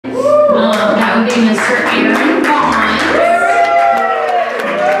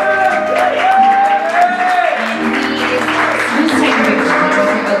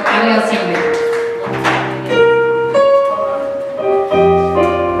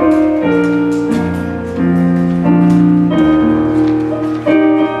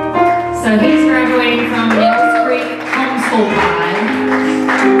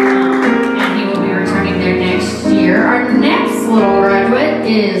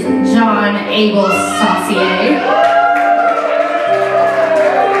Abel Saucier.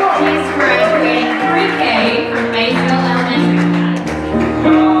 He's graduating pre-K from Mayfield Elementary.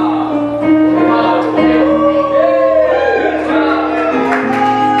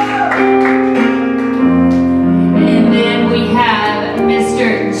 And then we have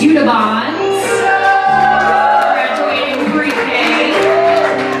Mr. Judah Bonds, graduating pre-K.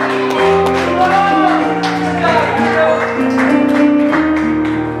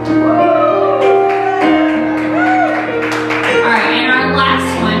 Alright, and our last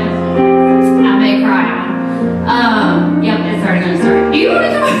one, I may cry on. Yep, it's already gonna start. Do you want to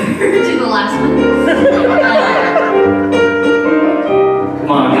come over to the last one?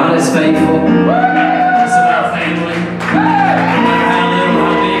 Come on, God is faithful. It's about family. No matter how little,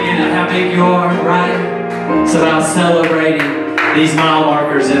 how big, and how big you are, right? It's about celebrating these mile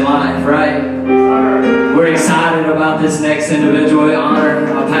markers in life, right? We're excited about this next individual. We honor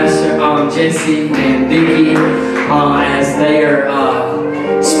Pastor Jesse and Vicky as they are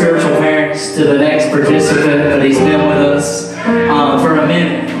spiritual parents to the next participant. He's been with us for a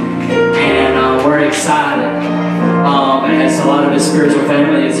minute, and we're excited. As a lot of his spiritual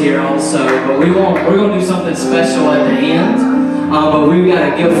family is here also, but we're going to do something special at the end. But we've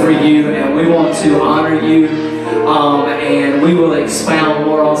got a gift for you, and we want to honor you. And we will expound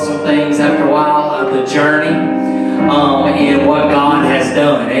more on some things after a while of the journey and what God has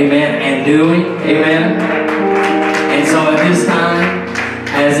done, amen, and doing, amen. And so at this time,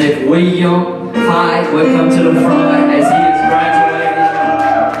 as if William Hyde would come to the front as he is graduating.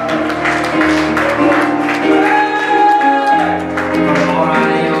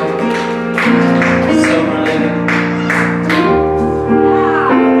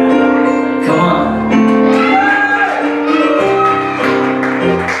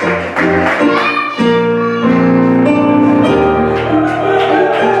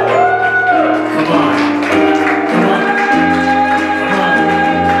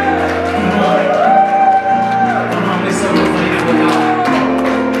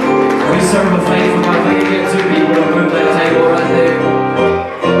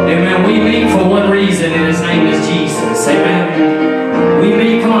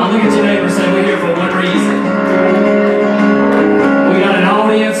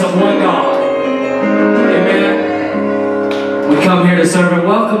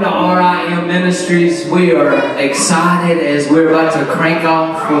 Welcome to RIM Ministries. We are excited as we're about to crank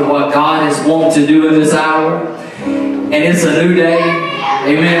off with what God is wanting to do in this hour. And it's a new day.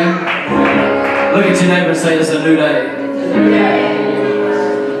 Amen. Look at your neighbor and say it's a new day.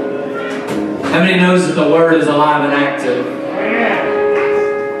 How many knows that the Word is alive and active?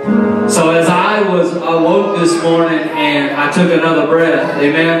 So as I awoke this morning and I took another breath,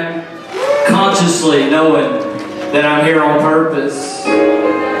 amen, consciously knowing that I'm here on purpose.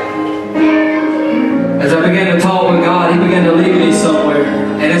 As I began to talk with God, He began to lead me somewhere.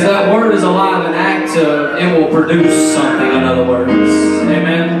 And as that Word is alive and active, it will produce something, in other words.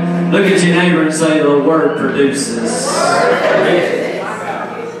 Amen? Look at your neighbor and say, the Word produces.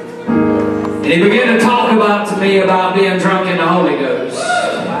 And He began to talk to me about being drunk in the Holy Ghost.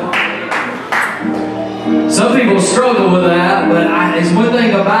 Some people struggle with that, but it's one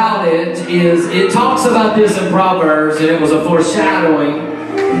thing about it is it talks about this in Proverbs, and it was a foreshadowing.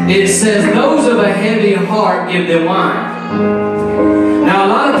 It says, those of a heavy heart give them wine. Now, a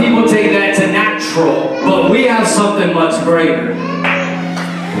lot of people take that to natural, but we have something much greater.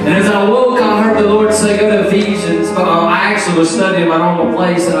 And as I woke, I heard the Lord say, go to Ephesians. I actually was studying my normal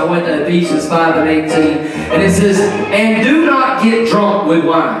place, and I went to Ephesians 5 and 18. And it says, and do not get drunk with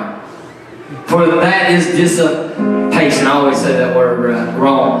wine, for that is dissipation. I always say that word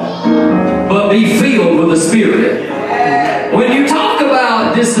wrong. But be filled with the Spirit. When you talk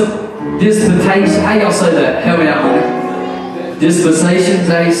about dispensation, how y'all say that? Help me out with it. Dispensation, is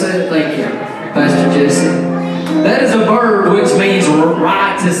that how you say it? Thank you, Pastor Jesse. That is a verb which means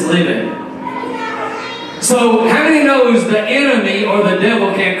riotous living. So, how many knows the enemy or the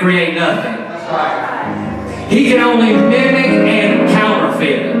devil can't create nothing? He can only mimic and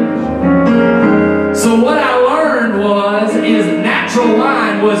counterfeit. So what I learned is natural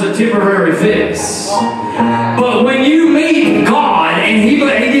wine was a temporary fix. But when you meet God and He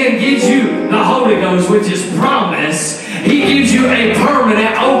then gives you the Holy Ghost, which is promise, He gives you a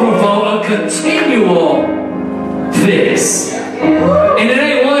permanent overflow, a continual fix. And it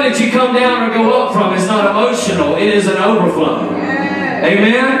ain't one that you come down or go up from. It's not emotional. It is an overflow.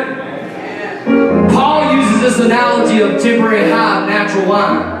 Amen? Paul uses this analogy of temporary high of natural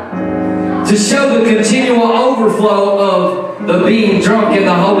wine to show the continual overflow of the being drunk in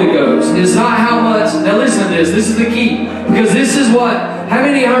the Holy Ghost. It's not how much, now listen to this is the key, because this is what, how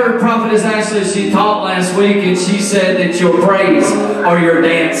many heard Prophetess Ashley, she taught last week, and she said that your praise or your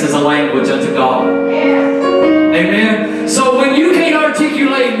dance is a language unto God. Amen? So when you can't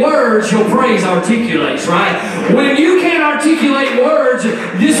articulate words, your praise articulates, right? When you can't articulate words,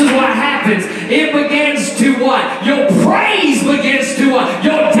 this is what happens. It begins to what? Your praise begins to what?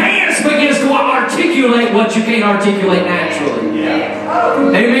 Your dance begins to what? Articulate what you can't articulate naturally. Yeah.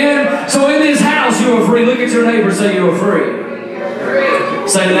 Amen? So in this house, you are free. Look at your neighbor, say you are free.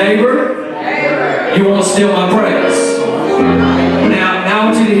 Say, neighbor, you won't steal my praise. Now I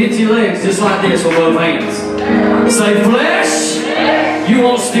want you to hit your legs just like this with both hands. Say, flesh, you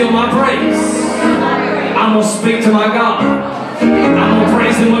won't steal my praise. I'm going to speak to my God. I'm going to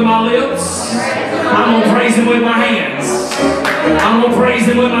praise Him with my lips. I'm going to praise Him with my hands. I'm going to praise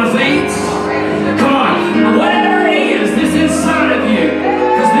Him with my feet. Come on. Whatever it is, this inside of you.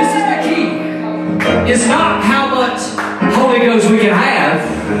 Because this is the key. It's not how much Holy Ghost we can have,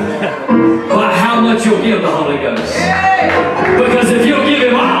 but how much you'll give the Holy Ghost. Because if you'll give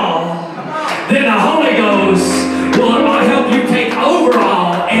Him all, then the Holy Ghost will help you take over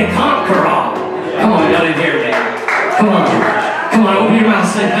all and conquer all. Come on, y'all didn't hear me. Come on. Come on, open your mouth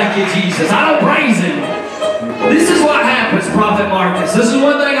and say, thank you, Jesus. I don't praise Him. This is what happens, Prophet Marcus. This is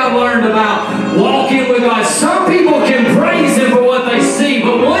one thing I've learned about walking with God. Some people can praise Him for what they see,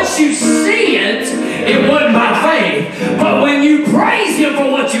 but once you see it, it wasn't by faith. But when you praise Him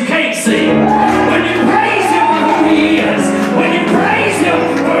for what you can't see, when you praise Him for who He is, when you praise Him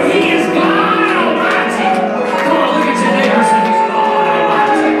for He is God Almighty. Come on, look at your neighbor and say, He's God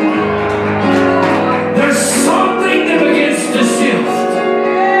Almighty. There's something that begins to shift.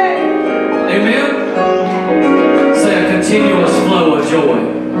 Amen? Say a continuous flow of joy.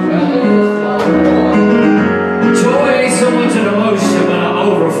 Joy ain't so much an emotion, but an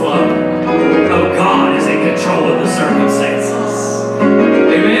overflow. Oh, God is in control of the circumstances.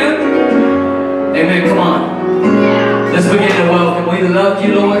 Amen? Amen, come on. Let's begin to welcome. We love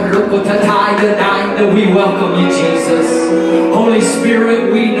you, Lord. We welcome you, Jesus. Holy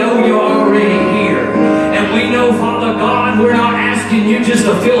Spirit, we know you're already here. And we know, Father God, we're not asking you just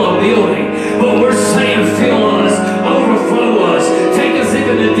to fill a building, but we're saying fill us, overflow us, take us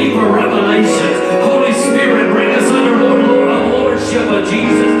into the deeper revelations. Holy Spirit, bring us under lordship of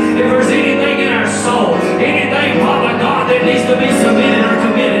Jesus. If there's anything in our soul, anything, Father God, that needs to be submitted or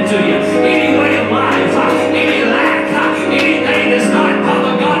committed to you, any way of life, any lack, anything that's not,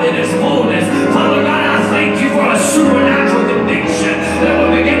 Father God, in its fullness, Father God, I thank you for a supernatural conviction that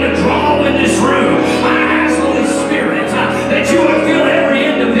will begin to draw in this room. I ask, Holy Spirit, that you would fill every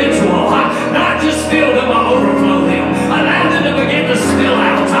individual, not just fill them, but overflow them. Allow them to begin to spill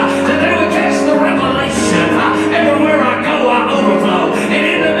out, that they would catch the revelation. Everywhere I go, I overflow. And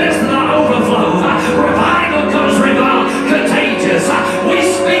in the midst of the overflow, revival comes contagious. We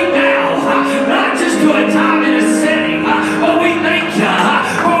speak now, not just to a time and a setting, but we thank you,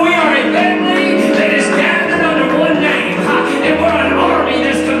 for we are a family that is gathered under one name, and we're an army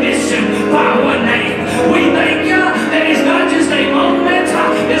that's commissioned by one name. We thank you that it's not just a moment,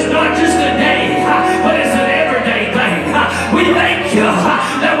 it's not just a day, but it's an everyday thing. We thank you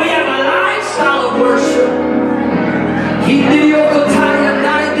that we have a lifestyle of worship.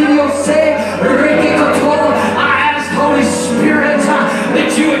 I ask, Holy Spirit, that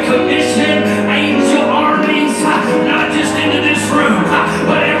you would commission angel armies, not just into this room,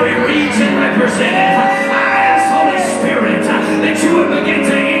 but every region represented. I ask, Holy Spirit, that you would begin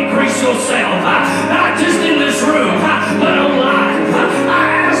to increase yourself, not just in this room, but online.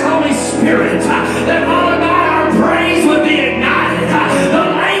 I ask, Holy Spirit, that, Father God, our praise would be ignited. The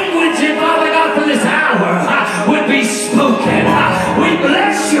language, Father God, for this hour would be spoken. We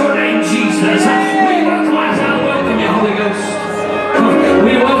bless your name, Jesus. We welcome you, Holy Ghost. Come on,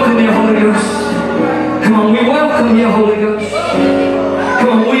 we welcome you, Holy Ghost. Come on, we welcome you, Holy Ghost. Come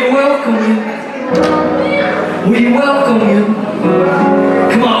on, we welcome you. We welcome you.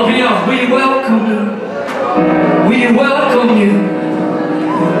 Come on, open up. We welcome you. We welcome you.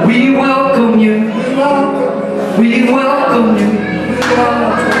 We welcome you. We welcome you.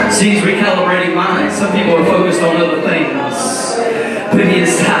 See, he's recalibrating minds. Some people are focused on other things. But he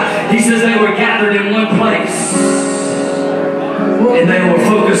says they were gathered in one place, and they were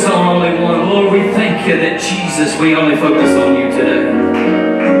focused on only one. Lord, we thank you that, Jesus, we only focused on you today.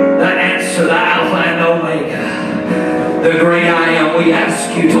 The answer, the Alpha and Omega, the great I am. We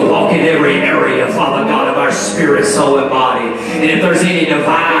ask you to walk in every area, Father God, of our spirit, soul, and body. And if there's any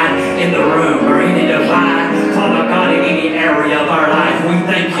divide in the room, or any divide, Father God, in any area of our life, we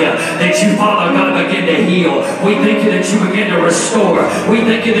thank you that you Father God, begin to heal. We thank you that you begin to restore. We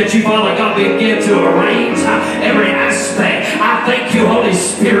thank you that you, Father God, begin to arrange every aspect. I thank you, Holy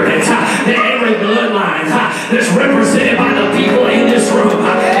Spirit, that every bloodline that's represented by the people in this room,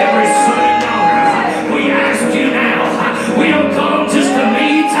 every son and daughter, we ask you now, we don't come just to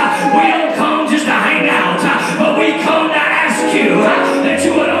meet, we don't come just to hang out, but we come to ask you that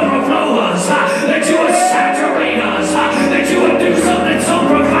you would overflow us, that you would saturate us, that you would do something so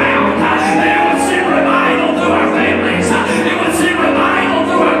profound, that it would send revival through our families, it would send revival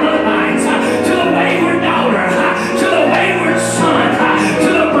through our bloodlines, to the wayward daughter, to the wayward son, to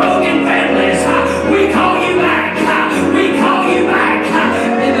the broken families. We call you back, we call you back,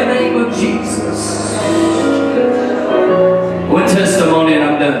 in the name of Jesus. One testimony and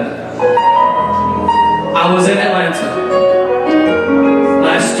I'm done. I was in Atlanta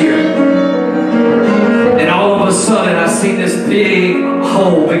last year, and all of a sudden I seen this big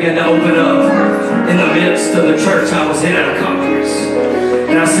hole begin to open up in the midst of the church I was in at a conference.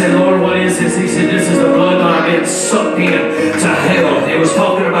 And I said, Lord, what is this? He said, this is the bloodline being sucked in to hell. It was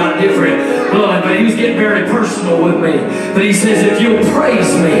talking about different blood, but he was getting very personal with me. But he says, if you'll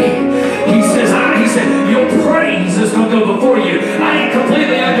praise me, he said, your praise is going to go before you. I didn't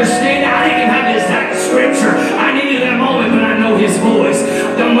completely understand it. I didn't even have the exact scripture. I needed that moment, but I know his voice.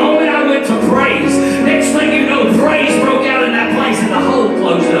 The moment I went to praise, next thing you know, praise broke out in that place and the hole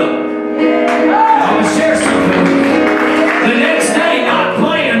closed up. I'm going to share something with you. The next day, not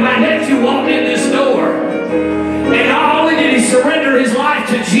playing, my nephew walked in this door. And not only did he surrender his life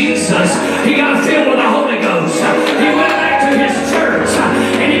to Jesus, he got filled with the Holy Ghost. He went back to his church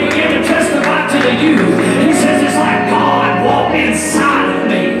and he began to testify to the youth. He says it's like God walked inside of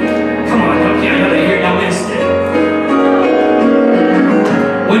me. Come on, okay, I gotta hear y'all missed it.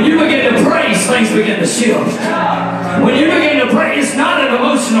 When you begin to praise, things begin to shift. When you begin to pray, it's not an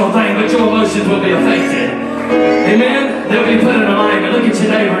emotional thing, but your emotions will be affected. Amen? They'll be put in alignment. Look at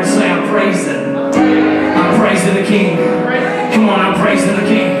your neighbor and say, I'm praising. I'm praising the King. Come on, I'm praising the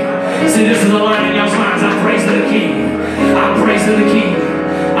King. See, this is a line in y'all's minds. I'm praising the King. I'm praising the King.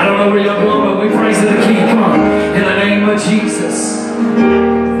 I don't know where y'all going, but we praising the King. Come on. In the name of Jesus.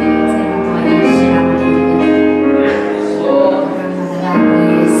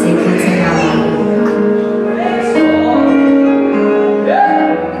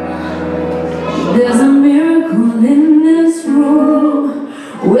 There's a miracle in this room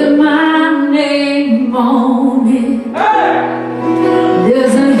with my name on it.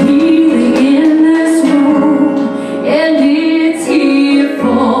 There's a healing in this room and it's here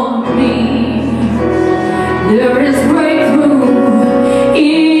for me. There is breakthrough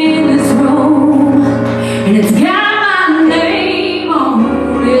in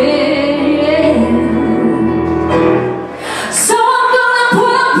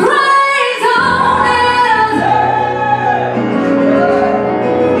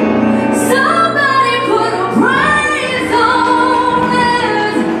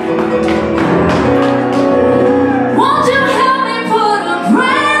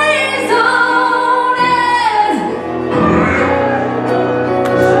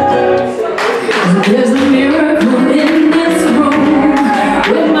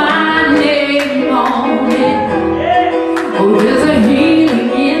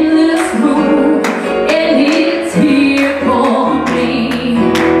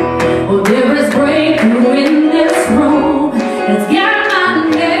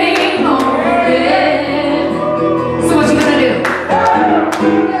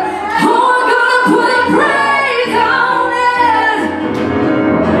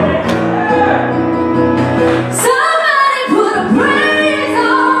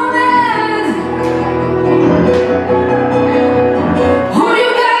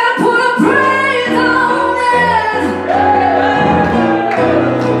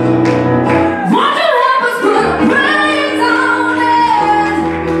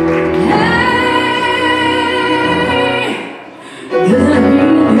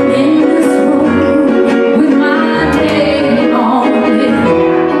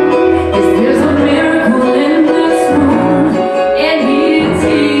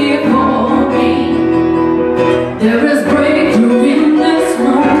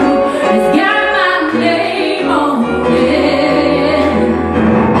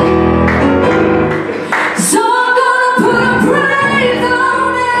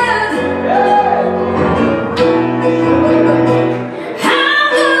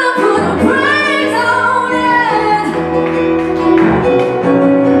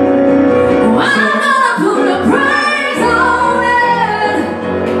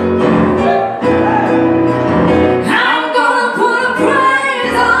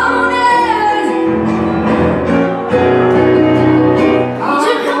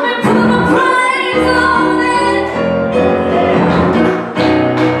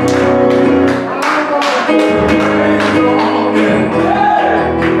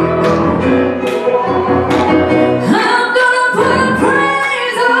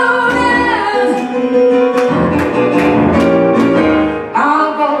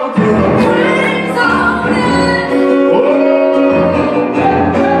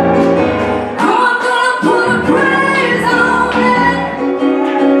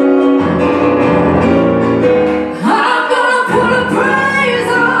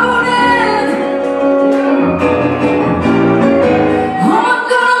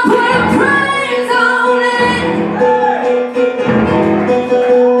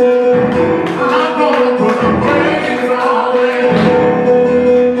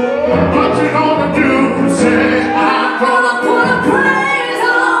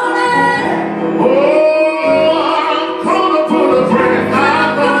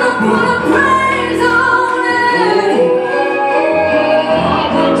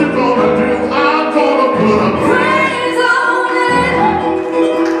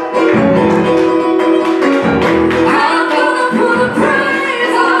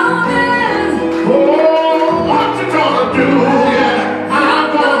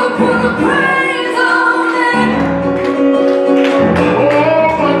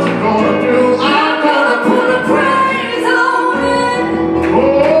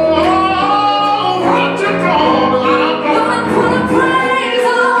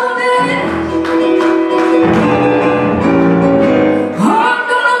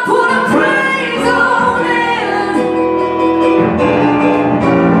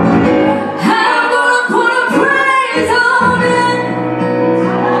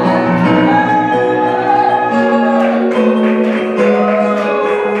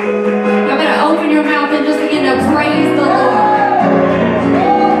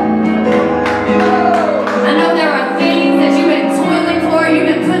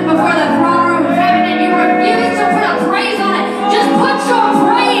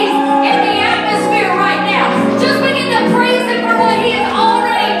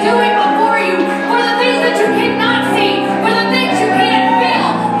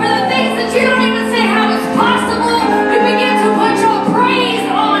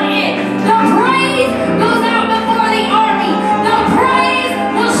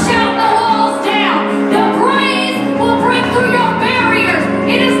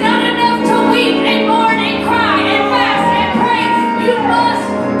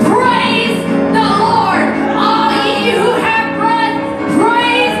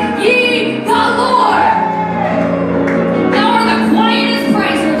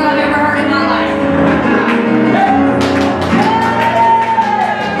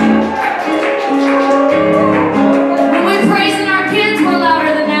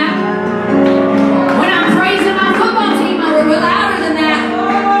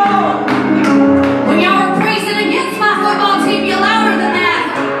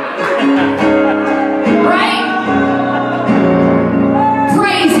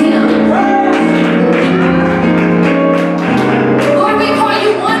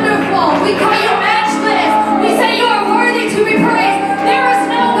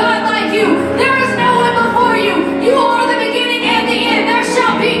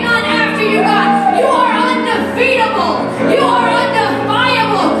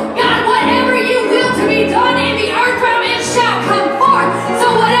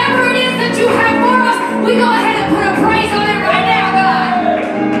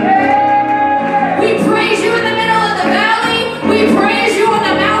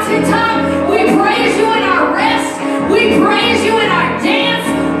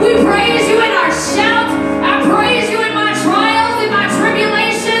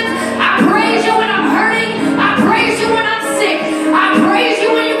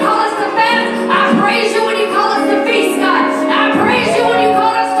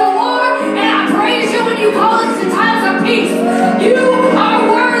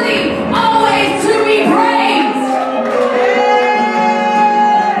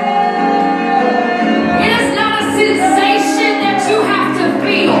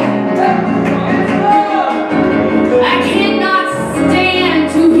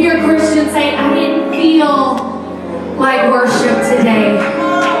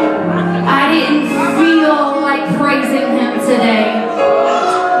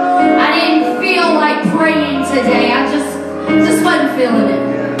feeling it.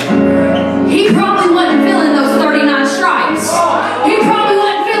 He probably wasn't feeling those 39 stripes. He probably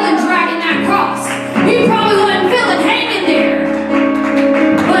wasn't feeling dragging that cross. He probably wasn't feeling hanging there.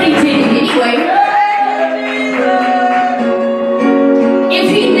 But he did it anyway. If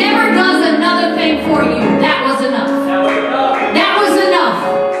he never does another thing for you, that was enough. That was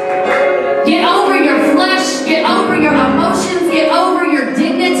enough. Get over your flesh, get over your emotions, get over your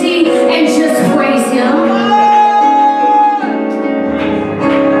dignity, and just praise him.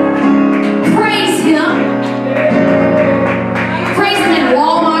 Praise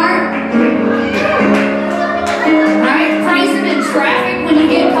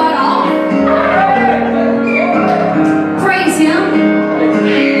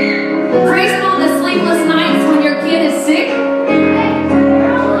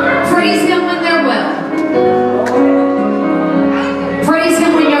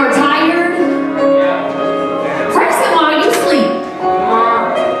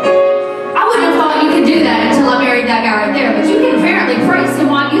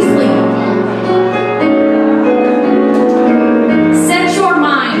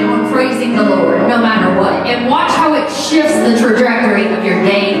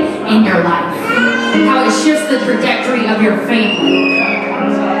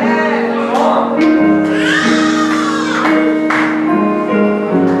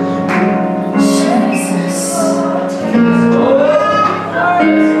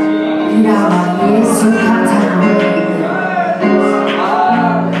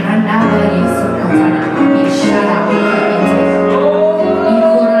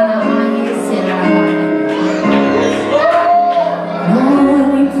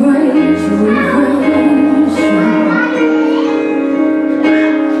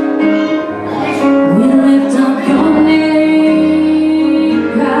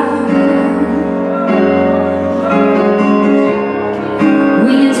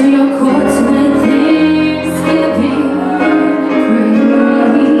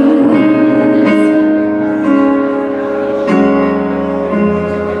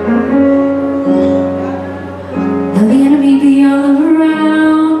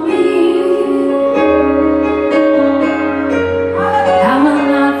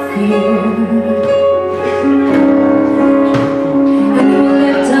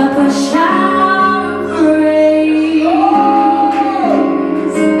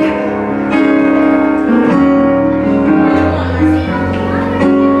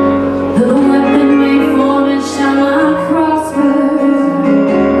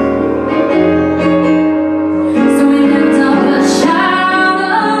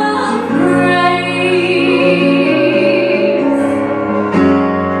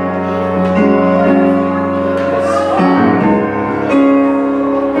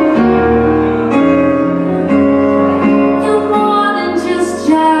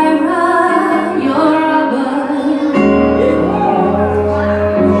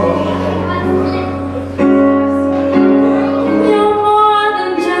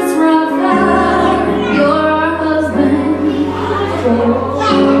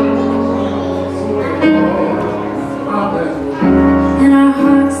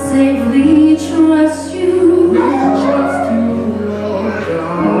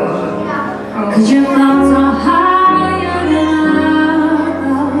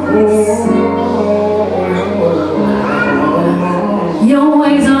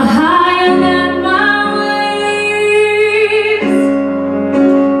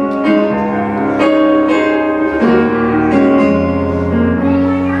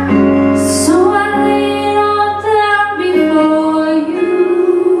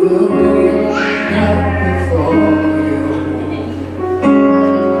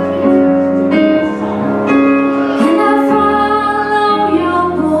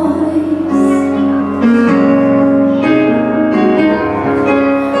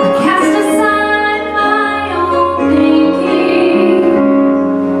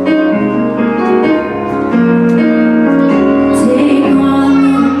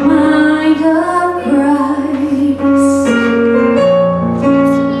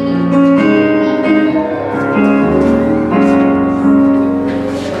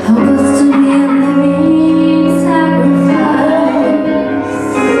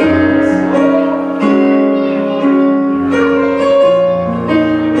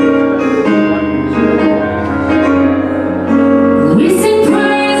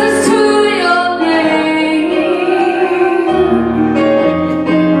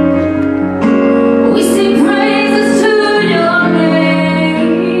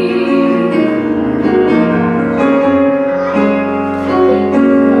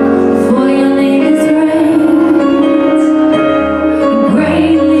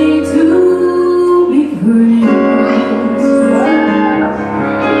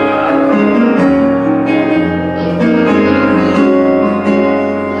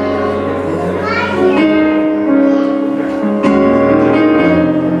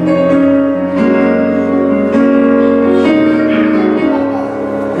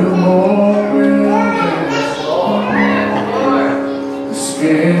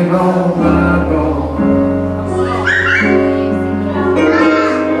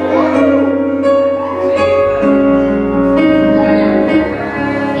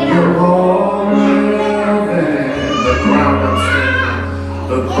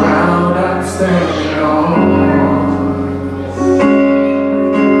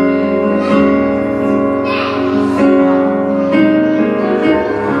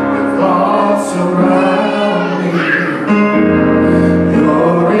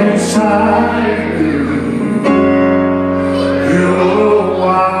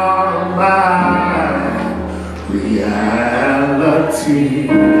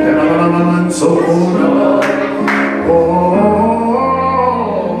reality. So, oh,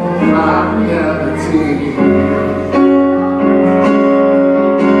 my reality.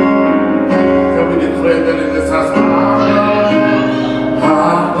 Can we declare that in this house?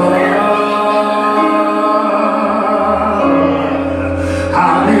 I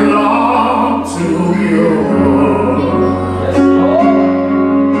belong to you.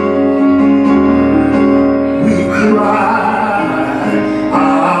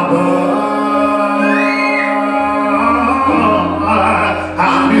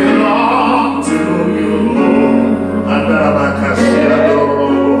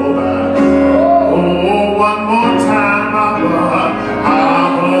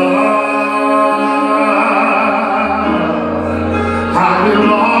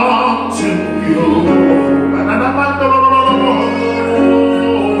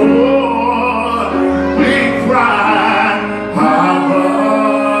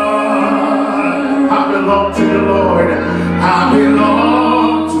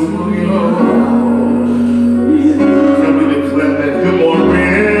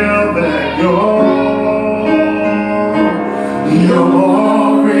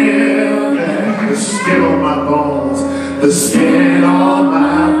 The skin on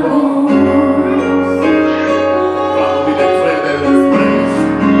my bones. Father, we declare that in this place.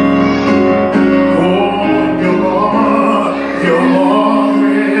 Oh, you're more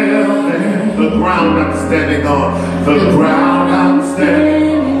real than the ground I'm standing on. The ground I'm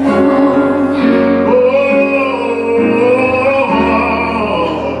standing on.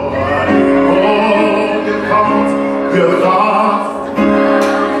 Because you're lost,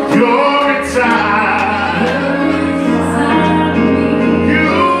 you're inside.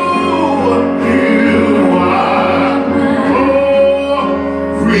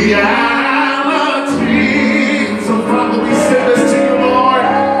 Reality. So Father, we send this to you, Lord.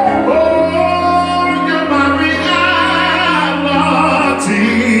 Oh, you're my reality.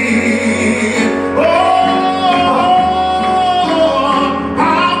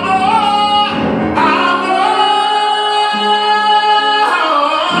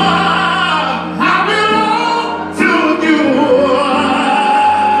 I belong to you.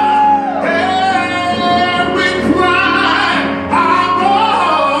 And we cry,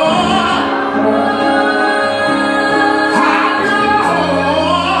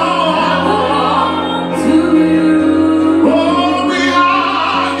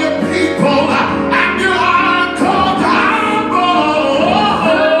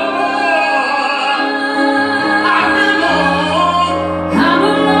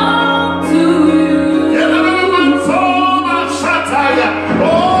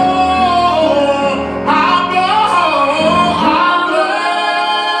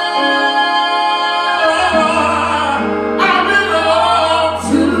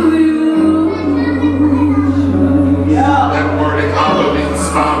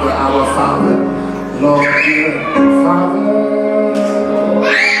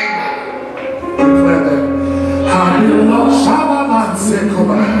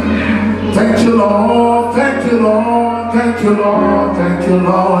 Thank you, Lord, thank you, Lord, thank you, Lord, thank you,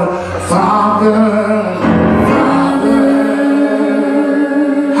 Lord, Father, Father,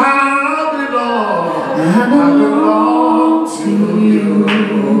 I belong to you.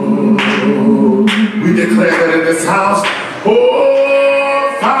 We declare that in this house,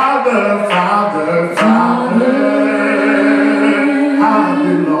 oh, Father, Father, Father, I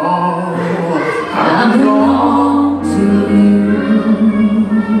belong to you.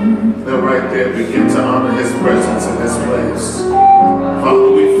 Right there, begin to honor his presence in this place.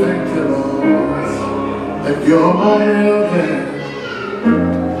 Father, we thank you, Lord, that you're more real than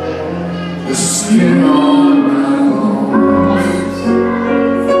the skin on my bones.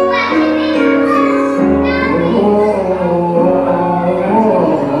 Oh,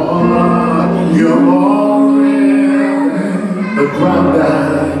 you're more real than the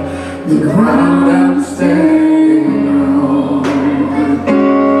ground I'm standing on.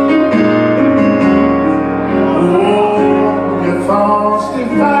 Thoughts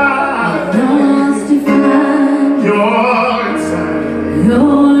divine,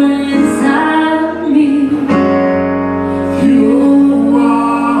 you're inside me. You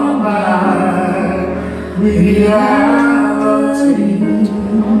are my reality.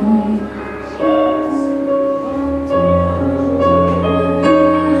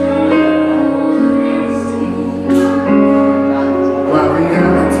 My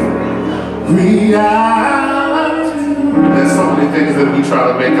reality. There's so many things that we try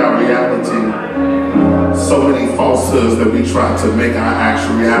to make our reality. So many falsehoods that we try to make our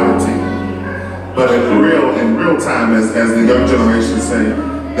actual reality. But in real time, as the young generation say,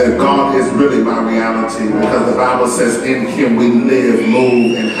 that God is really my reality, because the Bible says in Him we live,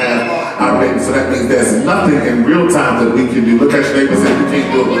 move, and have our being. So that means there's nothing in real time that we can do. Look at your neighbor and say, you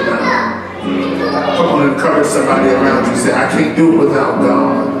can't do it without Him. Come on, encourage somebody around you. Say, I can't do it without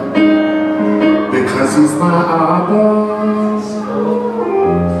God, because He's my Abba.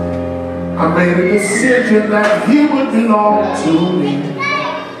 I made a decision that He would belong to me,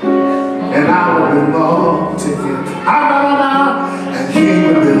 and I would belong to Him. And He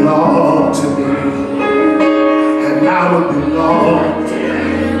would belong to me, and I would belong to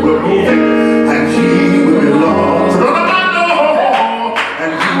Him. We're moving, and He would belong to me.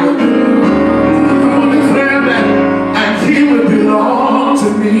 And He would declare that, and He would belong to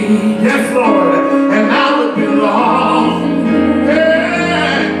me. Yes, Lord, and I would belong.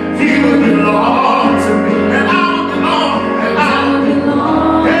 Yeah, He would belong to me, and I would belong, and I would belong.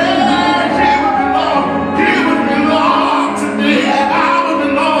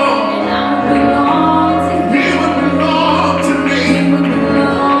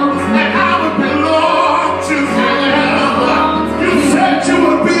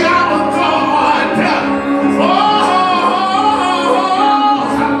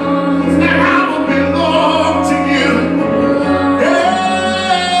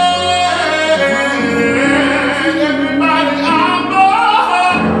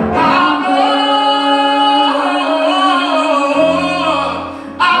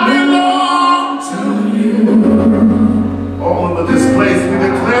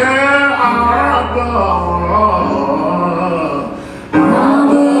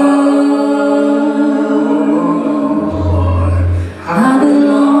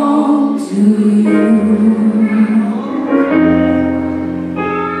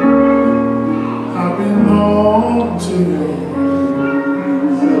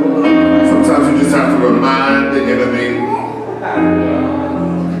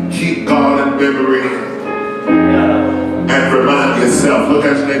 Look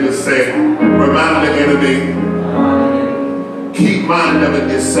at your neighbor, say, remind the enemy, keep mind of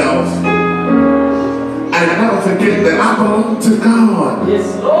it yourself, and never forget that I belong to God.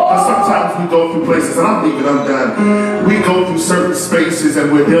 Yes, Lord. But sometimes we go through places, and I'm done. We go through certain spaces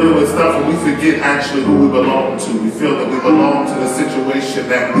and we're dealing with stuff and we forget actually who we belong to. We feel that we belong to the situation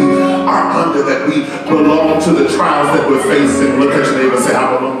that we are under, that we belong to the trials that we're facing. Look at your neighbor and say,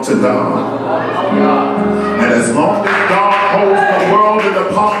 I belong to God. And as long as God holds the world in the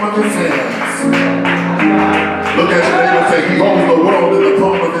palm of His hands, look at your neighbor and say, He holds the world in the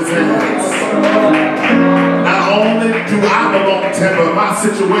palm of His hands. Not only do I belong to Him, but my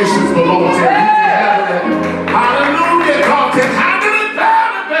situations belong to Him. He can handle it. Hallelujah. God can handle it.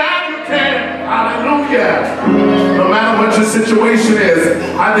 Bad you can. Hallelujah. No matter what your situation is,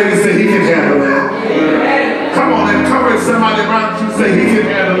 I think He said He can handle it. Come on, encourage somebody around you. Say He can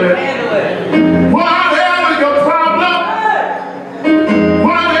handle it. Whatever your problem,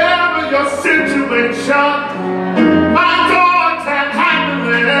 whatever your situation, my God can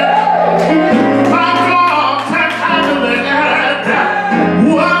handle it. My God can handle it.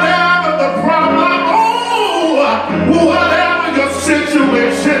 Whatever the problem, whatever your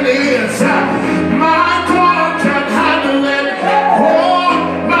situation is, my God can handle it. Oh,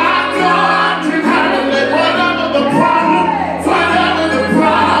 my God can handle it. Whatever the problem, whatever the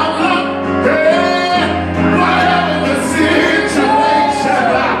problem, whatever the situation,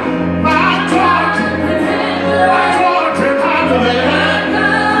 my God can handle it.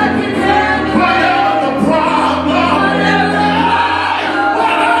 Whatever the problem,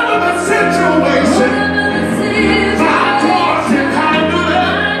 whatever the situation, my God can handle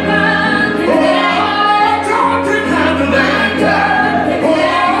it. Oh, God can handle it. Oh,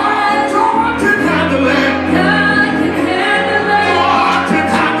 God can handle it. God can handle it.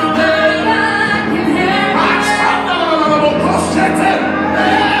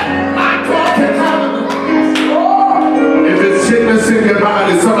 My God can handle it. If it's sickness in your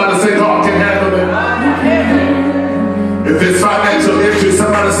body, somebody say God can handle it. If it's financial issues,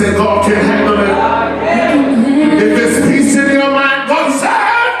 somebody say God can handle it. If it's peace in your mind, God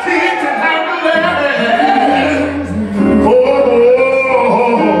said He can handle it. Oh,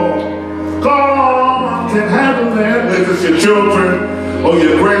 God can handle it. If it's your children or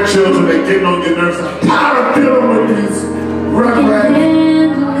your grandchildren, they're getting on your nerves. I'm tired of dealing with these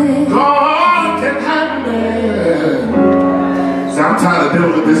reverends. God can handle it. See, I'm tired of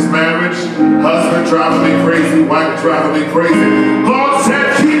dealing with this marriage. Husband driving me crazy, wife driving me crazy. God said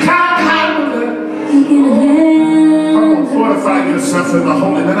He can handle it. Come on, fortify yourself in the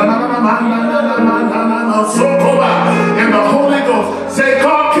Holy Ghost. In the Holy Ghost, say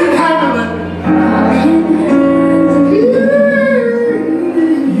God can handle it.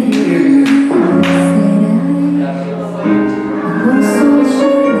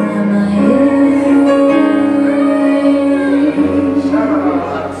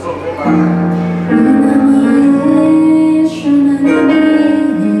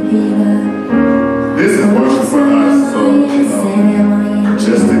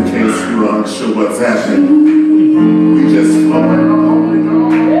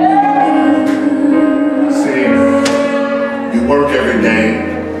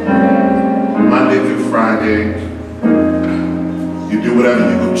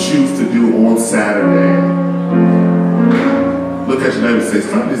 choose to do on Saturday. Look at your neighbor and say,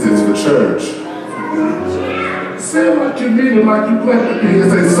 Sundays is for church. Say it like you mean it, like you plan to be.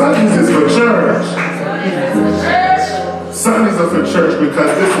 Say, Sundays is for church. Sundays are for church because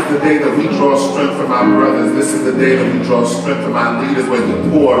this is the day that we draw strength from our brothers. This is the day that we draw strength from our leaders when they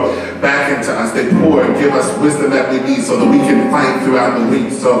pour back into us. They pour and give us wisdom that we need so that we can fight throughout the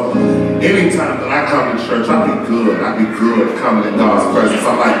week. So anytime that I come to church, I'll be good. I'll be good coming in God's presence.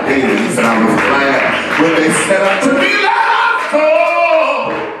 I'm like David. He said, I was glad when they set up to be left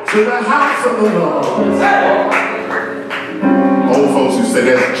to the house of the Lord. Old folks who say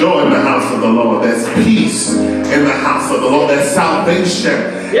there's joy in the house of the Lord, there's peace in the house of the Lord, there's salvation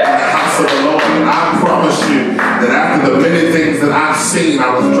in the house of the Lord. And I promise you that after the many things that I've seen,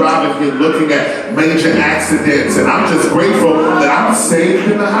 I was driving here looking at major accidents, and I'm just grateful that I'm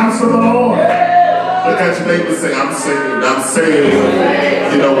saved in the house of the Lord. Look at your neighbor and say, I'm saved, I'm saved.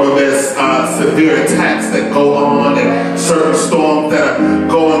 You know, when there's severe attacks that go on and certain storms that are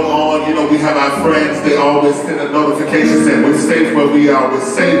going on, you know, we have our friends, they always send a notification saying we're safe where we are, we're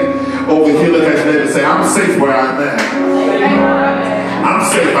safe over here. Look at your neighbor and say, I'm safe where I'm at. I'm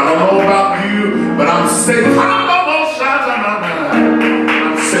safe. I don't know about you, but I'm safe. I'm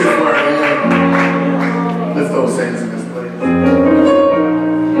safe where I am. Lift those hands in this place.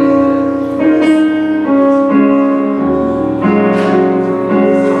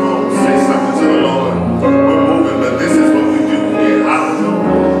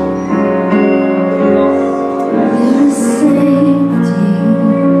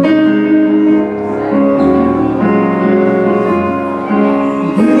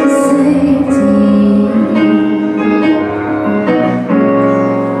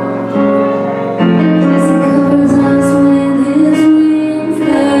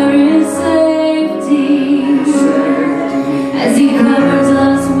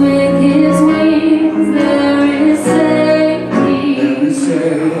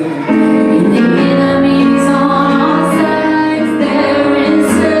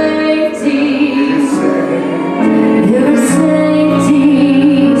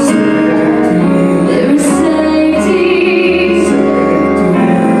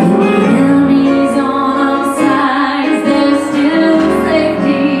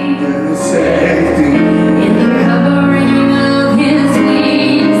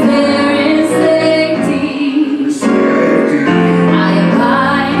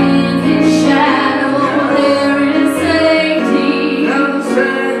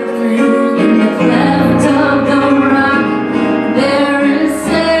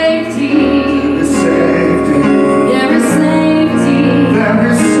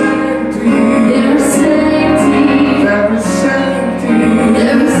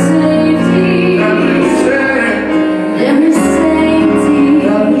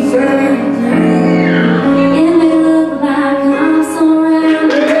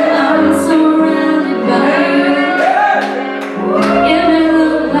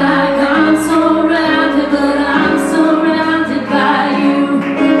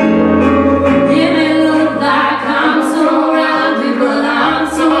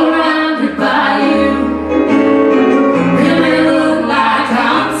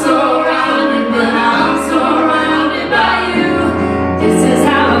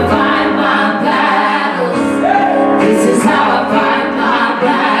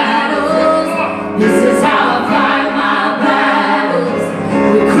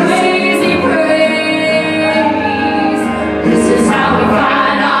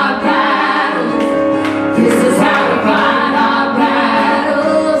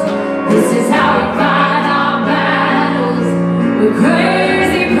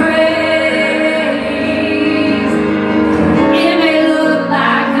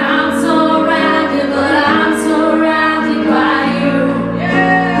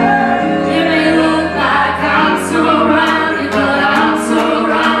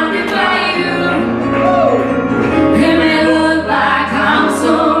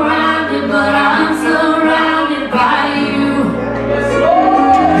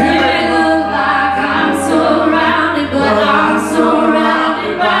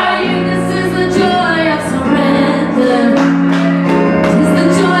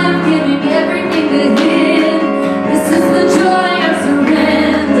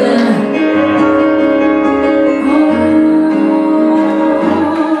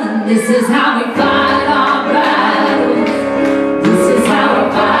 This is how we fight our battles.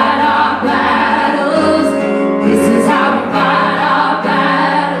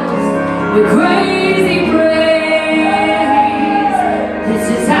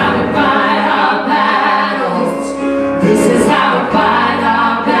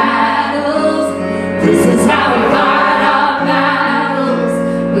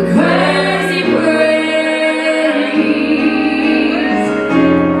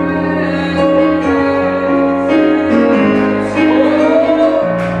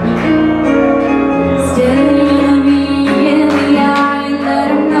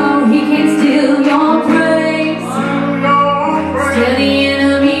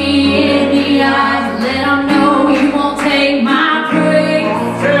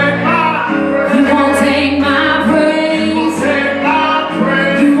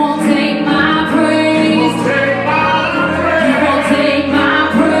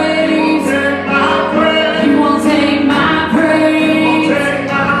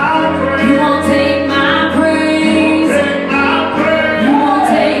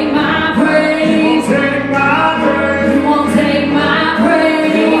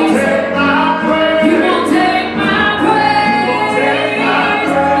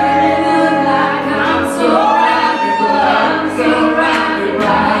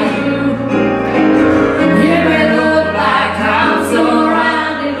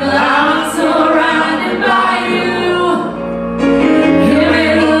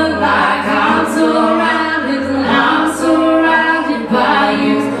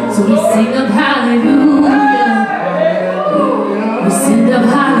 send up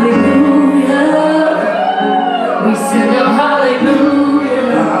hallelujah. We send up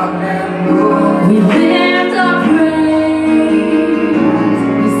hallelujah. We lift our praise.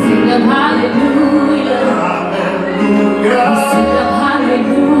 We send up hallelujah. We send up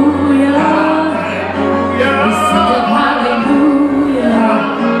hallelujah. We send up hallelujah.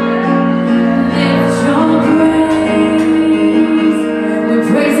 Lift your praise. When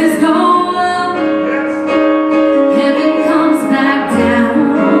praises go up, heaven comes back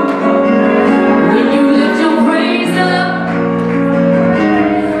down.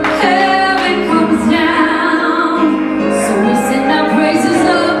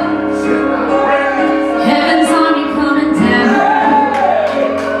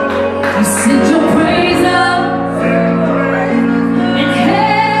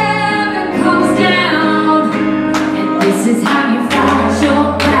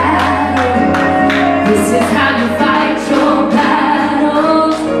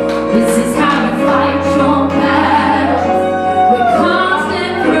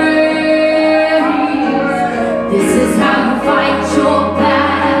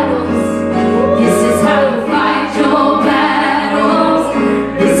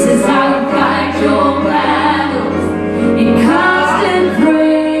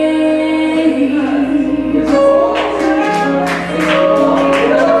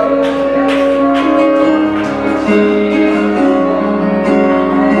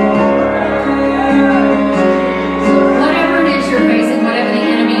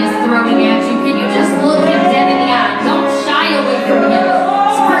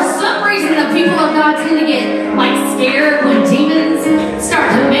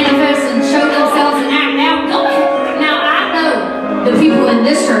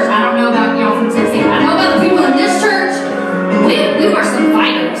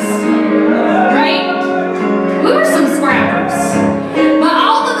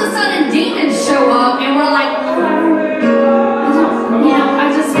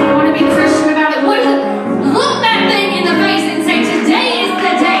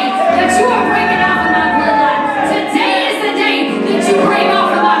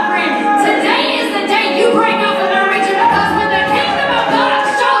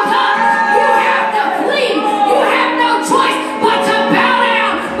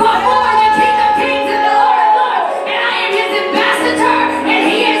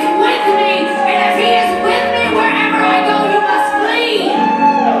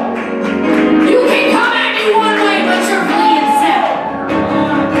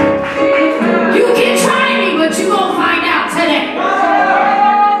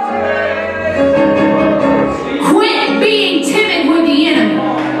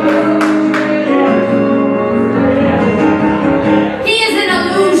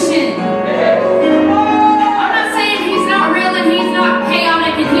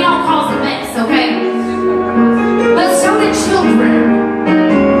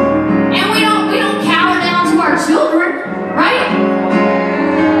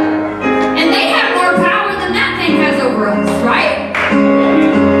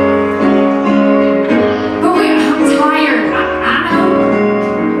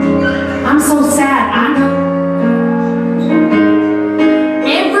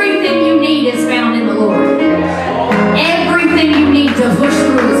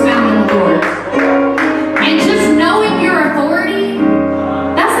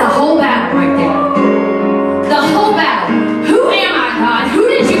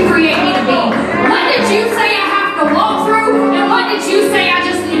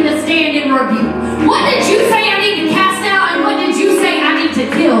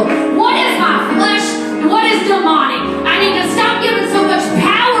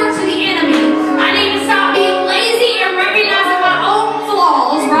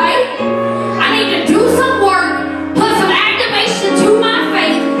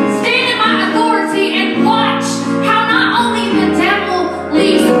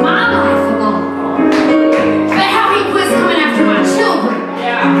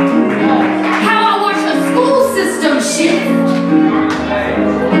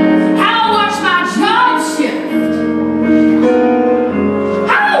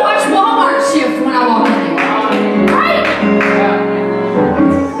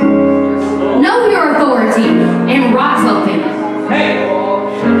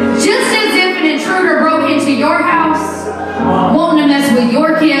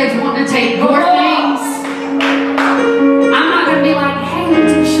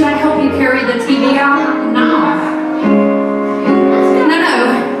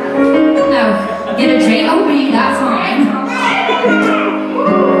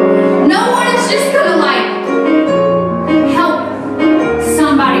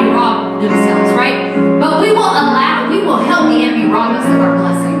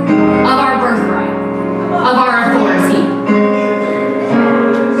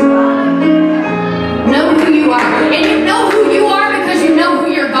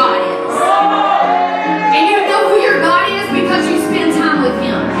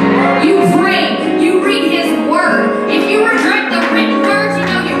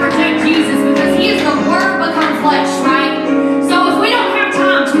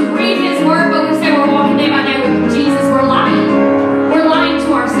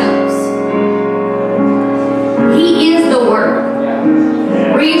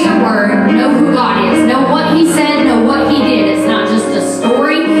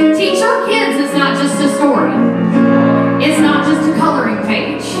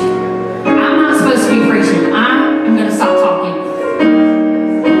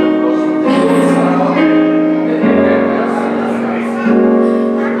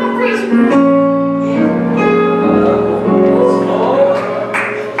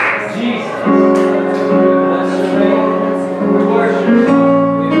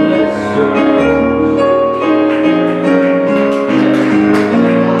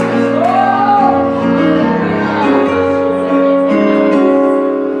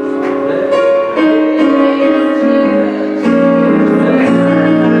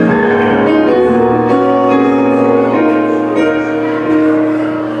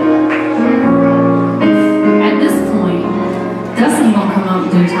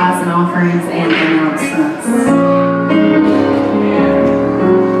 offerings and announcements.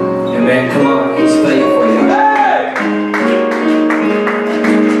 Amen. Come on, He's faithful.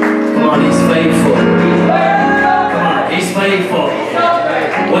 Come on, He's faithful. Come on, He's faithful.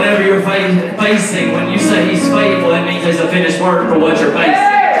 Whatever you're facing, when you say He's faithful, that means there's a finished word for what you're facing.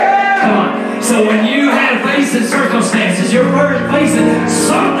 Come on. So when you have facing circumstances, you're facing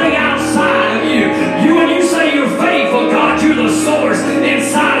something outside of you. When you say you're faithful, God, you're the source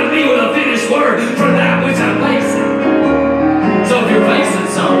inside of me with a finished word for that which I'm facing. So if you're facing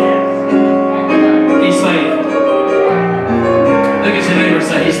something, He's faithful. Look at your neighbor and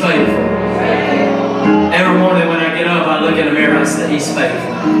say, He's faithful. Every morning when I get up, I look in the mirror and I say, He's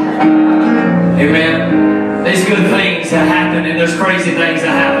faithful. Amen. There's good things that happen and there's crazy things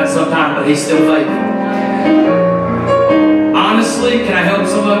that happen sometimes, but He's still faithful. Honestly, can I help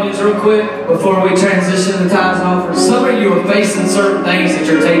some of you real quick before we transition to tithes and offerings? Some of you are facing certain things that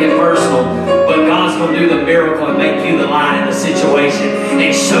you're taking personal, but God's going to do the miracle and make you the light in the situation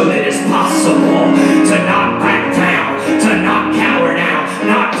and show that it's possible to not back down, to not cower down,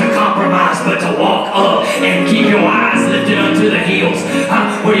 not to compromise, but to walk up and keep your eyes lifted unto the hills,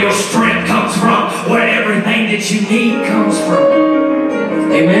 where your strength comes from, where everything that you need comes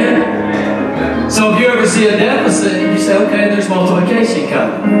from. Amen? So if you ever see a deficit, you say, okay, there's multiplication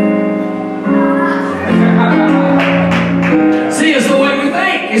coming. See, it's the way we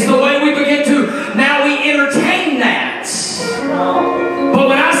think. It's the way we begin to, now we entertain that. But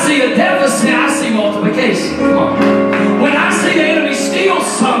when I see a deficit, I see multiplication. Come on. When I see the enemy steal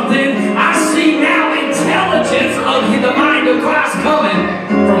something, I see now intelligence of the mind of Christ coming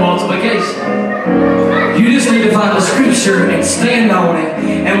from multiplication. You just need to find the scripture and stand on it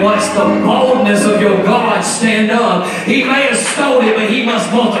and watch the boldness of your God stand up. He may have stole it, but He must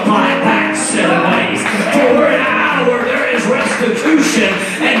multiply it back 7 ways. For we're in an hour there is restitution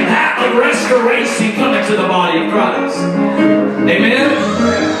and that of restoration coming to the body of Christ. Amen?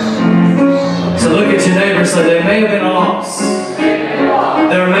 So look at your neighbor and say, there may have been a loss.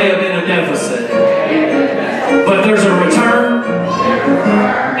 There may have been a deficit. But there's a return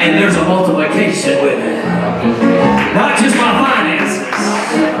and there's a multiplication with it. Not just my finances.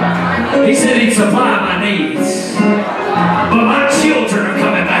 He said He'd supply my needs. But my children are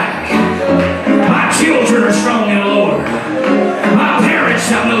coming back. My children are strong in the Lord. My parents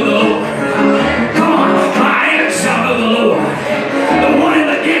shall know the Lord. Come on, my aunt shall know the Lord. The one in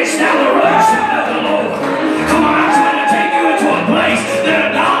the ditch down the road shall know the Lord. Come on, I'm trying to take you into a place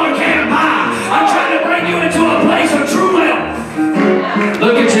that a dollar can't buy. I'm trying to bring you into a place of true wealth.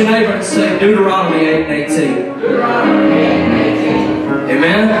 Look at your neighbor and say Deuteronomy 8:18. Deuteronomy 8:18.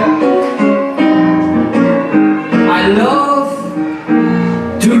 Amen? I love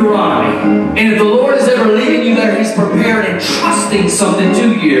Deuteronomy. And if the Lord is ever leading you there, He's prepared and trusting something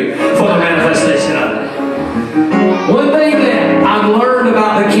to you for the manifestation of it. One thing that I've learned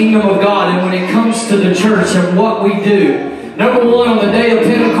about the kingdom of God and when it comes to the church and what we do, number one, on the day of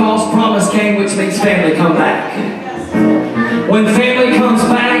Pentecost, promise came, which means family come back. When family comes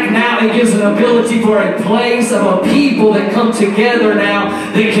back, now it gives an ability for a place of a people that come together now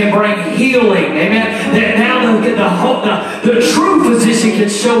that can bring healing. Amen. That now the true physician can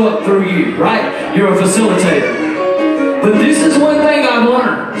show up through you, right? You're a facilitator. But this is one thing I've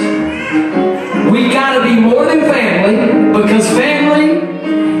learned. We got to be more than family, because family,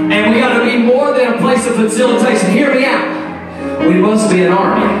 and we got to be more than a place of facilitation. Hear me out. We must be an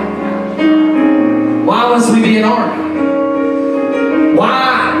army. Why must we be an army?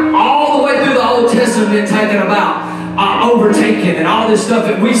 Why all the way through the Old Testament been talking about overtaking and all this stuff,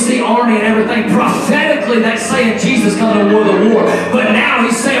 and we see army and everything. Prophetically, that's saying Jesus coming to war the war. But now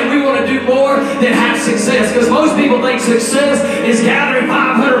He's saying we want to do more than have success, because most people think success is gathering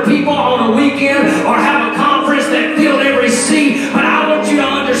 500 people on a weekend or have a conference that filled every seat. But I want you to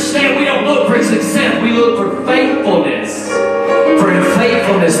understand, we don't look for success, we look for faithfulness. For in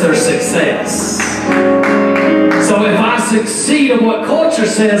faithfulness there's success. So if I succeed in what culture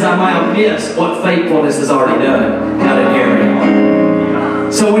says, I might miss what faithfulness has already done. Now didn't hear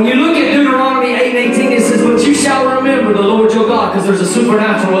me. So when you look at Deuteronomy 8:18, it says, but you shall remember the Lord your God, because there's a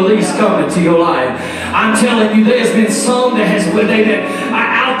supernatural release coming to your life. I'm telling you, there's been some that they've been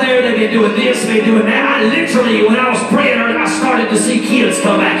out there, they've been doing this, they've been doing that. I literally, when I was praying, I started to see kids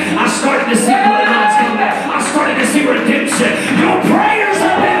come back. I started to see bloodlines come back. I started to see redemption. Your prayers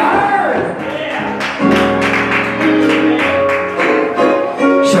have been heard.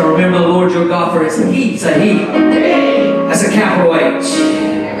 Shall remember the Lord your God, for it's He, say He. That's a capital H.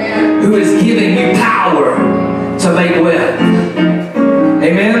 Who is giving you power to make wealth.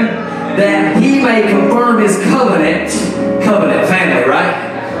 Amen? That He may confirm His covenant. Covenant, family, right?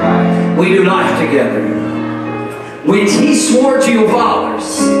 we do life together, which he swore to your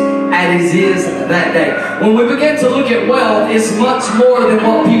fathers, as it is that day. When we begin to look at wealth, it's much more than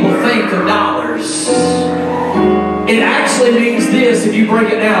what people think of dollars. It actually means this, if you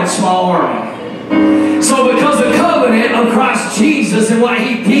break it down, small army. So because the covenant of Christ Jesus and what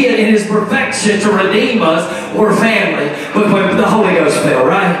he did in his perfection to redeem us, we're family. But when the Holy Ghost fell,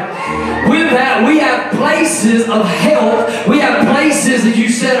 right? With that, we have places of help. We have places, as you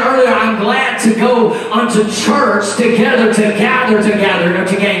said earlier, I'm glad to go unto church together, to gather together,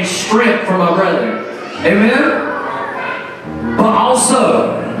 to gain strength for my brethren. Amen? But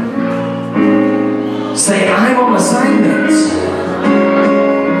also, say, I'm on assignment.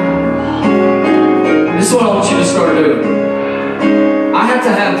 This is what I want you to start doing. I have to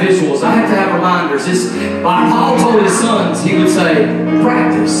have visuals. I have to have reminders. Like Paul told his sons, he would say,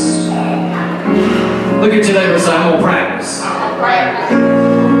 practice. Look at your neighbor and say, I'm going to practice.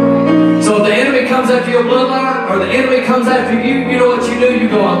 So if the enemy comes after your bloodline, or the enemy comes after you, you know what you do? You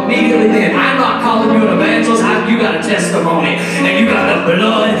go immediately then. I'm not calling you an evangelist. You got a testimony. And you got the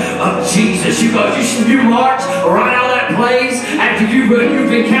blood of Jesus. You march right out of that place. After you've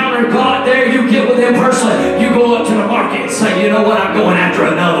encountered God there, you get with him personally. You go up to the market and say, you know what? I'm going after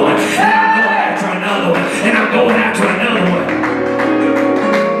another one. And I'm going after another one. And I'm going after another one.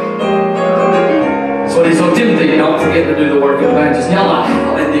 That's what he told Timothy. Don't forget to do the work of evangelist. Y'all like,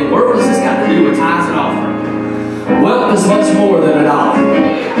 how in the world does this got to do with tithes and offering? Wealth is much more than a dollar.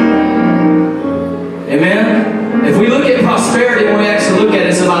 Amen? If we look at prosperity, when we actually look at it,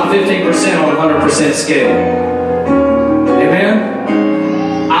 it's about 15% on a 100% scale. Amen?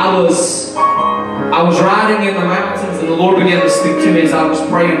 I was riding in the mountains, and the Lord began to speak to me as I was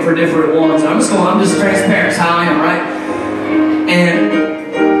praying for different ones. And I'm just transparent how I am, right? And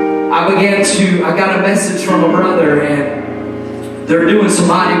I got a message from a brother, and they're doing some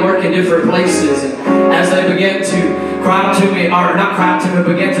mighty work in different places. And as they began to cry out to me, or not cry out to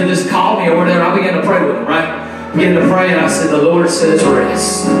me, began to just call me or whatever, I began to pray with them, right? Began to pray, and I said, the Lord says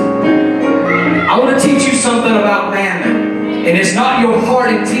rest. I want to teach you something about mammon. And it's not your heart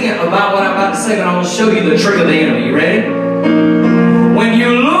intent about what I'm about to say, but I'm going to show you the trick of the enemy. You ready? When you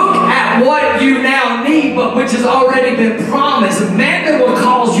look at what you now need, but which has already been promised, mammon will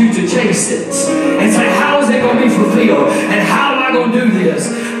cause you to chase it and say, how is it going to be fulfilled? And how am I going to do this?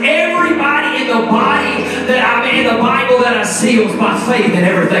 Everybody in the body that I'm in the Bible that I see was by faith, and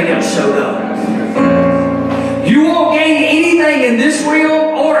everything else showed up. You won't gain anything in this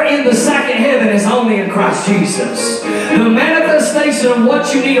realm or in the second heaven. It's only in Christ Jesus. The manifestation of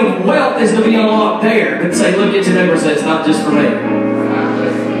what you need of wealth is to be unlocked there. But say, look at your neighbor and say, it's not just for me.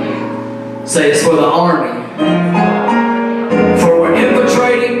 Say, it's for the army. For we're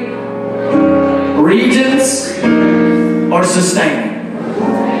infiltrating regions or sustaining.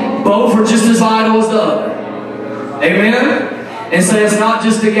 Both are just as vital as the other. Amen? And say, it's not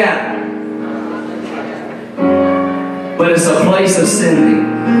just a gathering, but it's a place of sending.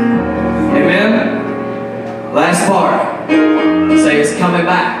 Amen? Last part. Say, it's coming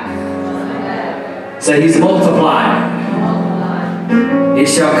back. Say, he's multiplying. It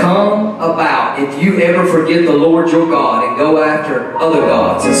shall come about, if you ever forget the Lord your God and go after other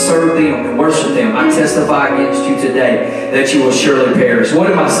gods and serve them and worship them, I testify against you today that you will surely perish. What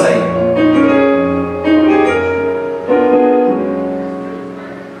am I saying?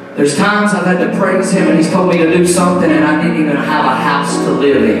 There's times I've had to praise him and he's told me to do something and I didn't even have a house to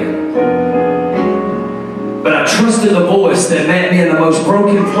live in. But I trusted the voice that met me in the most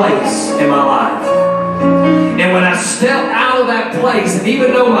broken place in my life. And when I stepped out of that place, and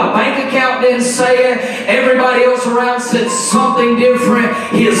even though my bank account didn't say it, everybody else around said something different,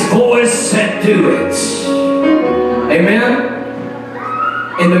 his voice said, do it. Amen?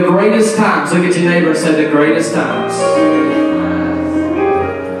 In the greatest times, look at your neighbor and say, the greatest times,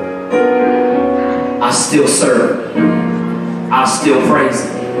 I still serve him. I still praise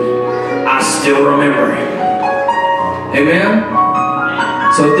him. I still remember him. Amen?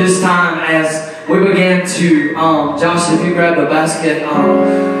 So at this time, as we began to, Josh, if you grab the basket,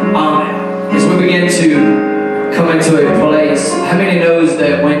 as we began to come into a place, how many knows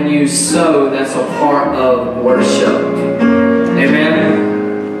that when you sow, that's a part of worship?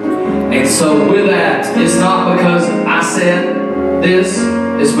 Amen? And so with that, it's not because I said this,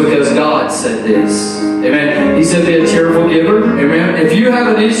 it's because God said this. Amen? He said be a cheerful giver. Amen? If you have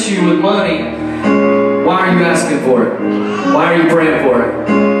an issue with money, why are you asking for it? Why are you praying for it?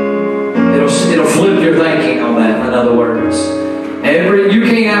 It'll flip your thinking on that, in other words. You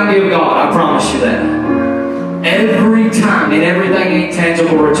can't outgive God, I promise you that. Every time, and everything ain't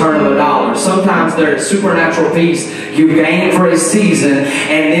tangible return of the dollar. sometimes there's supernatural peace you gain for a season,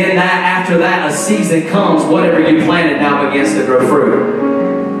 and then after that, a season comes, whatever you planted now begins to grow fruit.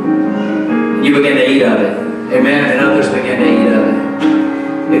 You begin to eat of it. Amen. And others begin to eat of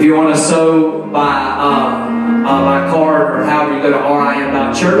it. If you want to sow by card or however, you go to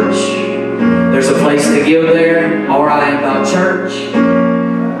RIM.church. There's a place to give there, RIM.church.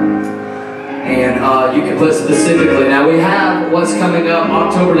 And you can put specifically. Now we have what's coming up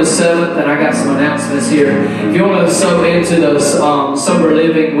October the 7th, and I got some announcements here. If you want to sow into the sober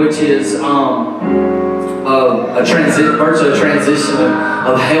living, which is virtual transition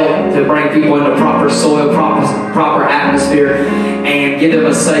of health to bring people into proper soil, proper atmosphere, and give them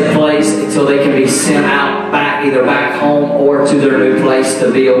a safe place until they can be sent out either back home or to their new place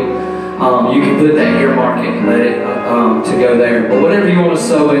to build. You can put that earmark and let it to go there. But whatever you want to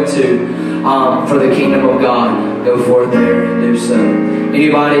sow into for the kingdom of God, go forth there and do so.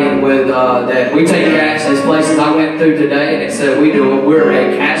 Anybody with that, we take cash. There's places I went through today, and it said we're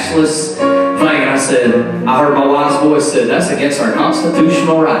a cashless thing. And I said, I heard my wife's voice said, that's against our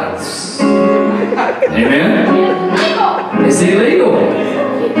constitutional rights. Amen. It's illegal.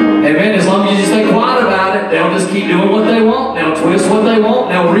 Amen. As long as you just stay quiet about it, they'll just keep doing what they want. They'll twist what they want.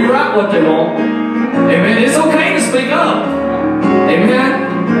 They'll rewrite what they want. Amen. It's okay to speak up.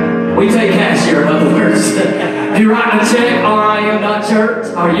 Amen. We take cash here, in other words. If you write a check,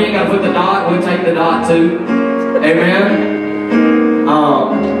 RIM.church, or you ain't got to put the dot, we'll take the dot too. Amen.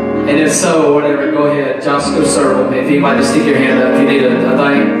 And if so, whatever, go ahead. Josh, go serve them. If anybody, just stick your hand up if you need a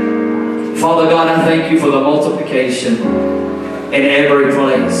thing. Father God, I thank you for the multiplication in every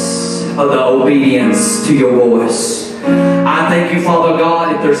place of the obedience to your voice. I thank you, Father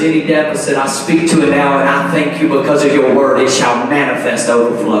God, if there's any deficit, I speak to it now, and I thank you because of your word, it shall manifest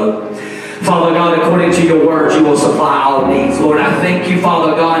overflow. Father God, according to your word, you will supply all needs. Lord, I thank you,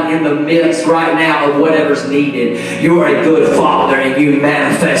 Father God, in the midst right now of whatever's needed. You are a good Father, and you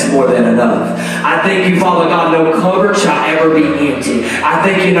manifest more than enough. I thank you, Father God, no cupboard shall ever be empty. I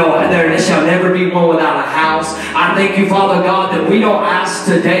thank you, there shall never be one without a house. I thank you, Father God, that we don't ask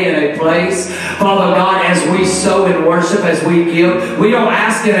today in a place, Father God, as we sow and worship, as we give, we don't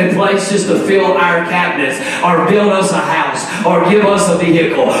ask in a place just to fill our cabinets, or build us a house, or give us a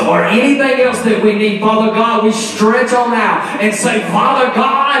vehicle, or anything else that we need. Father God, we stretch on out and say, Father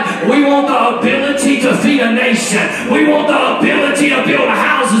God, we want the ability to feed a nation. We want the ability to build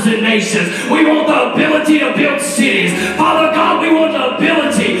houses in nations. We want the ability to build cities. Father God, we want the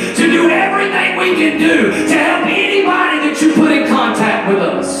ability to do everything we can do to help anybody that you put in contact with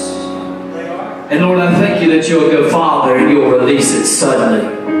us. And Lord, I thank you that you're a good Father and you'll release it suddenly.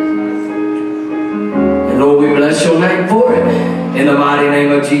 And Lord, we bless your name for it. In the mighty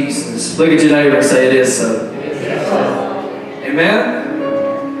name of Jesus. Look at your neighbor and say, it is so.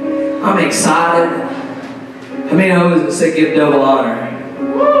 Amen? I'm excited. How many knows it said give double honor?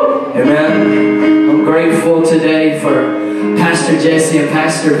 Amen? I'm grateful today for Pastor Jesse and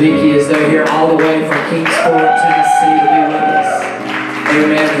Pastor Vicky as they're here all the way from Kingsport, Tennessee to be with us.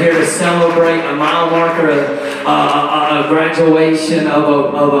 Amen. Here to celebrate a mile marker, a graduation of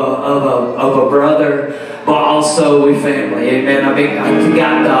a brother, but also we family. Amen. I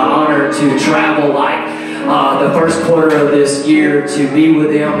got the honor to travel like the first quarter of this year to be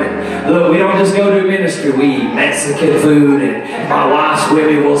with them. And look, we don't just go do ministry. We eat Mexican food, and my wife's with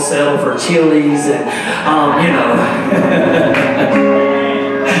me. We'll settle for Chili's, and you know.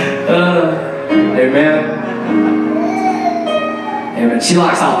 Amen. Amen. She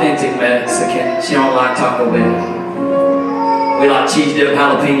likes authentic Mexican. She don't like Taco Bell. We like cheese dip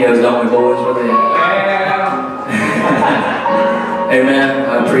jalapenos, don't we, boys? What are they? Amen.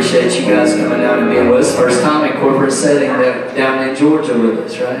 I appreciate you guys coming down and being with us. First time in corporate setting down in Georgia with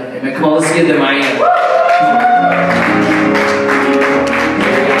us, right? Amen. Come on, let's give them a hand.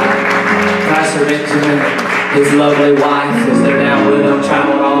 Pastor Benjamin, his lovely wife, as they're down with him,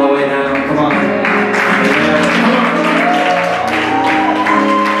 traveling all the way down. Come on. Amen. Come on.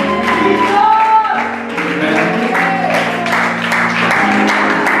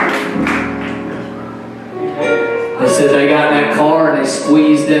 They said they got in that car and they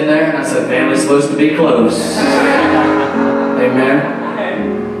squeezed in there, and I said, family's supposed to be close. Amen.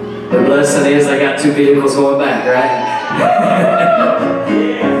 The blessing is they got two vehicles going back, right?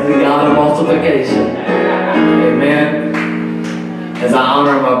 The God of multiplication. Amen. As I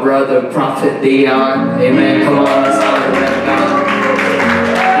honor my brother, Prophet Dion. Amen. Come on, let's honor that God.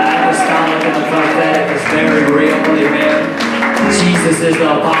 The apostolic and the prophetic is very real. Amen. Jesus is the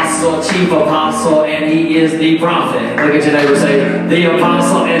apostle, chief apostle, and he is the prophet. Look at your neighbor, say, the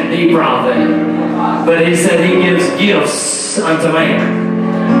apostle and the prophet. But he said he gives gifts unto man.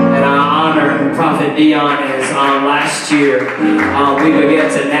 And I honor Prophet Dion as last year we began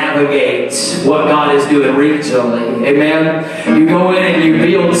to navigate what God is doing regionally. Amen. You go in and you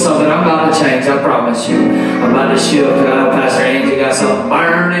build something. I'm about to change, I promise you. I'm about to shift. I know Pastor Angie got something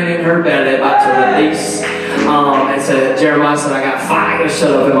burning in her belly, about to release. And so Jeremiah said, I got fire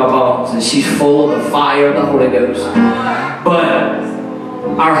shut up in my bones. And she's full of the fire of the Holy Ghost. But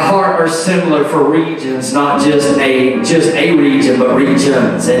our heart are similar for regions, not just a region, but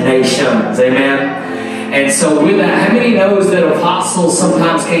regions and nations. Amen. And so with that, how many knows that apostles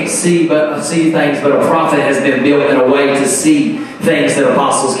sometimes can't see things, but a prophet has been built in a way to see things that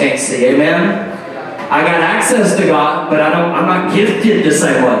apostles can't see? Amen. I got access to God, but I'm not gifted the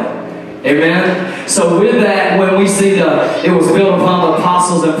same way. Amen. So with that, when we see it was built upon the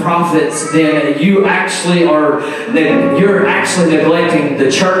apostles and prophets, then you're actually neglecting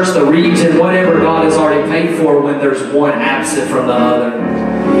the church, the region, whatever God has already paid for when there's one absent from the other.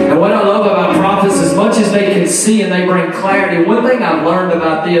 And what I love about prophets, as much as they can see and they bring clarity, one thing I've learned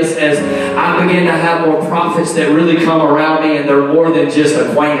about this as I begin to have more prophets that really come around me, and they're more than just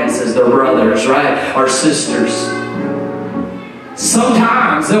acquaintances, they're brothers, right? Or sisters.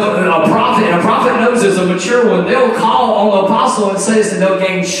 Sometimes a prophet knows as a mature one, they'll call on the apostle and say this, and they'll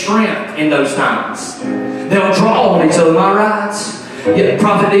gain strength in those times. They'll draw on each other, am I right? Yeah,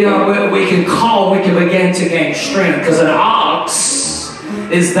 Prophet Dion, we can call, we can begin to gain strength, because an ox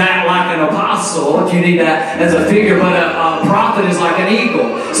is that like an apostle, if you need that as a figure, but a prophet is like an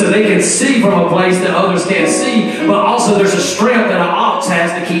eagle. So they can see from a place that others can't see, but also there's a strength that an ox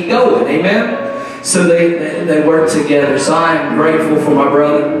has to keep going. Amen? So they work together. So I am grateful for my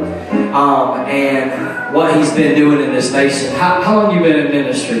brother and what he's been doing in this nation. How long have you been in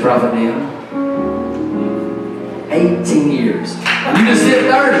ministry, Prophet Dion? 18 years. You just hit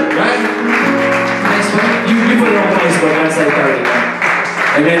 30, right? Facebook. You put it on Facebook. I say 30.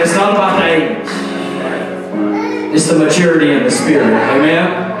 Amen. It's not about the age. It's the maturity in the spirit. Amen.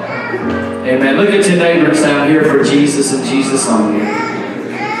 Amen. Look at your neighbor and say, I'm here for Jesus and Jesus only.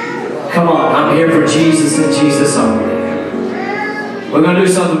 Come on, I'm here for Jesus and Jesus only. We're going to do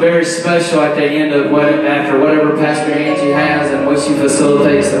something very special at the end of after whatever Pastor Angie has and what she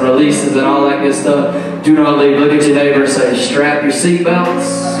facilitates and releases and all that good stuff. Do not leave. Look at your neighbor and say, strap your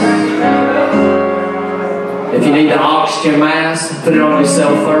seatbelts. If you need the oxygen mask, put it on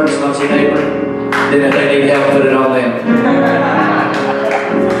yourself first, not your neighbor. Then if they need help, put it on them.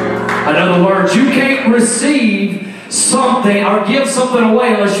 In other words, you can't receive something or give something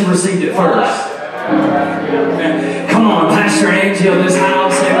away unless you received it first. Come on, Pastor Angie of this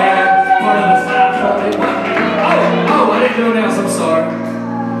house, amen. Part of the 540. Oh, I didn't do it else, I'm sorry.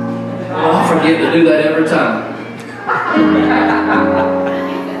 Oh, I forget to do that every time.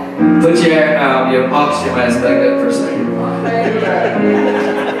 Put your oxygen mask back up for a second.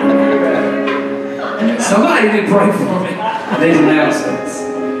 Somebody did pray for me. These announcements.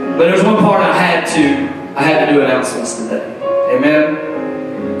 But there's one part I had to do announcements today. Amen.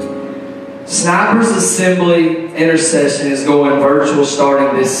 Snipers Assembly Intercession is going virtual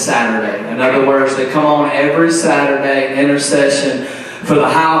starting this Saturday. In other words, they come on every Saturday, intercession for the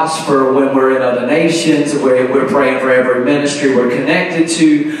house, for when we're in other nations, we're praying for every ministry we're connected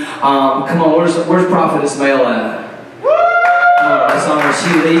to. Come on, where's Prophetess Mel at? That's on her.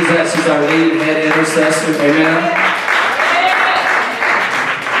 She leads that. She's our lead head intercessor. Amen.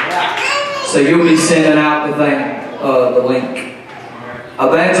 So you'll be sending out the thing, the link.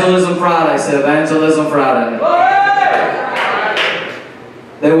 Evangelism Friday. Say Evangelism Friday.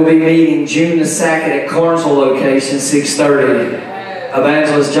 They will be meeting June the 2nd at Carnesville location, 6:30.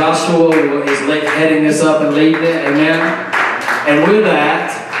 Evangelist Joshua is heading this up and leading it. Amen. And with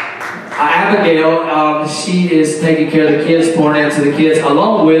that, Abigail, she is taking care of the kids, pouring into the kids,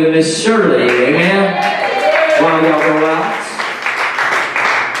 along with Miss Shirley. Amen. While y'all go out.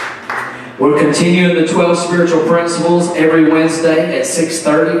 We're continuing the 12 spiritual principles every Wednesday at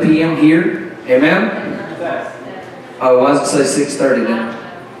 6:30 p.m. here. Amen? Oh, why does it say 6:30 then?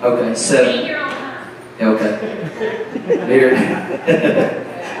 Okay, 7. Okay. Here.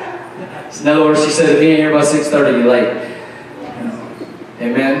 In other words, she said if you ain't here by 6:30, you're late.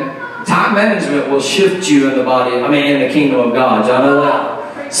 Amen? Time management will shift you in the body, in the kingdom of God. Y'all know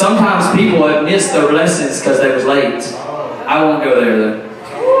that? Sometimes people have missed their blessings because they was late. I won't go there though.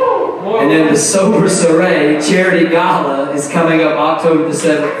 And then the Sober Soiree Charity Gala is coming up October the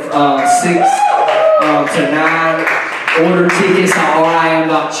 7th, 6 to 9. Order tickets at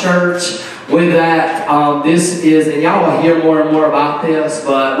rim.church. With that, this is, and y'all will hear more and more about this,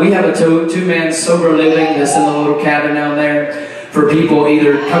 but we have a two-man sober living that's in the little cabin down there for people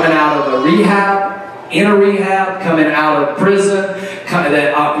either coming out of a rehab in a rehab, coming out of prison,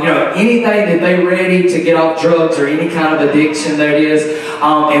 anything that they're ready to get off drugs or any kind of addiction that it is.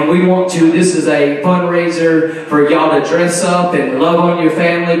 And we want to, this is a fundraiser for y'all to dress up and love on your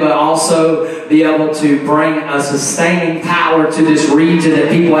family, but also be able to bring a sustaining power to this region that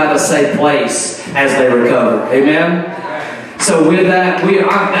people have a safe place as they recover. Amen? So with that,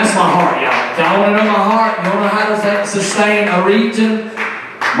 that's my heart, y'all. If y'all want to know my heart, you want to know how to sustain a region,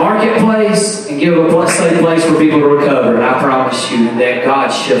 marketplace, and give a safe place for people to recover. And I promise you that God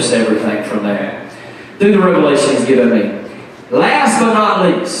shifts everything from there. Through the revelation He's given me. Last but not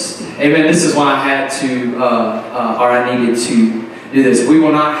least, amen, this is why I had to, or I needed to do this. We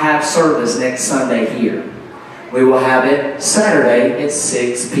will not have service next Sunday here. We will have it Saturday at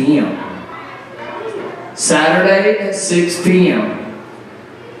 6 p.m. Saturday at 6 p.m.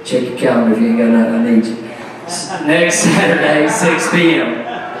 Check your calendar if you ain't got nothing, I need you. Next Saturday, 6 p.m.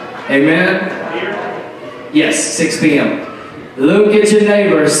 Amen? Yes, 6 p.m. Look at your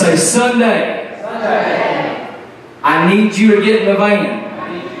neighbor. Say, Sunday. I need you to get in the van.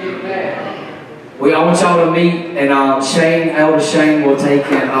 I want y'all to meet, and Elder Shane will take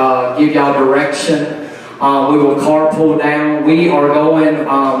and give y'all direction. We will carpool down. We are going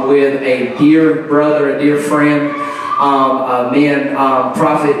with a dear brother, a dear friend. Me and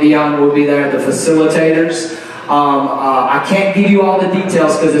Prophet Dion will be there, the facilitators. I can't give you all the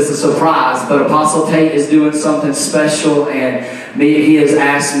details because it's a surprise, but Apostle Tate is doing something special, and he has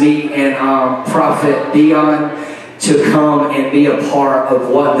asked me and Prophet Dion to come and be a part of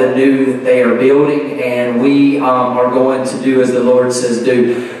what they are building, and we are going to do as the Lord says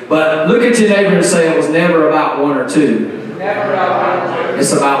do. But look at your neighbor and say, it was never about one or two. Never about one or two.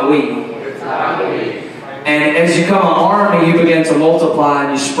 It's about we. It's about we. And as you come an army, you begin to multiply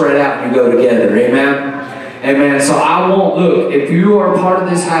and you spread out and you go together. Amen? Amen. So I want, look, if you are a part of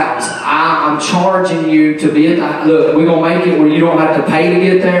this house, I'm charging you to be at the, look, we're going to make it where you don't have to pay to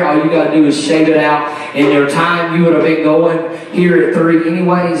get there. All you got to do is shave it out. In your time, you would have been going here at 3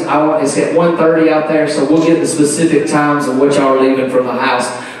 anyways. It's at 1:30 out there, so we'll get the specific times of what y'all are leaving from the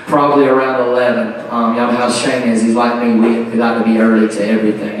house, probably around 11. Y'all know how Shane is. He's like me. We like to be early to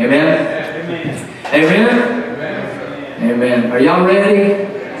everything. Amen? Amen? Amen? Amen. Are y'all ready?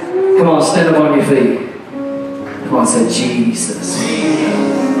 Come on, stand up on your feet. Come on, say Jesus.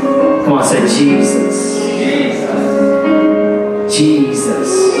 Come on, say Jesus. Jesus.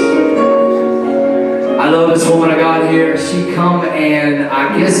 I love this woman of God here. She come, and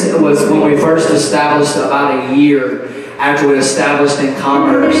I guess it was when we first established, about a year after we established in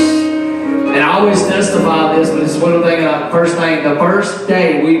Commerce. And I always testify this, but this is one of the things, the first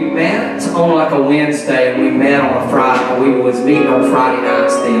day we met on like a Wednesday, and we met on a Friday. We was meeting on Friday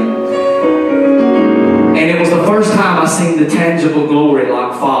nights then. And it was the first time I seen the tangible glory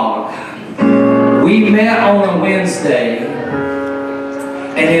like fog. We met on a Wednesday,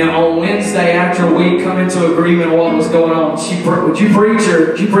 and then on Wednesday, after we come into agreement on what was going on, would you preach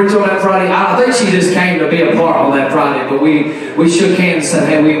on that Friday? I think she just came to be a part on that Friday, but we shook hands and said,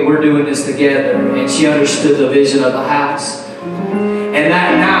 hey, we're doing this together. And she understood the vision of the house. And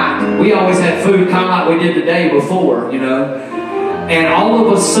that night, we always had food kind of like we did the day before, you know. And all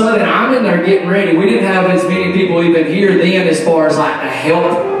of a sudden, I'm in there getting ready. We didn't have as many people even here then as far as like to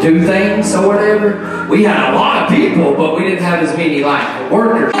help do things or whatever. We had a lot of people, but we didn't have as many like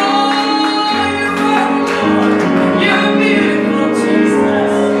workers.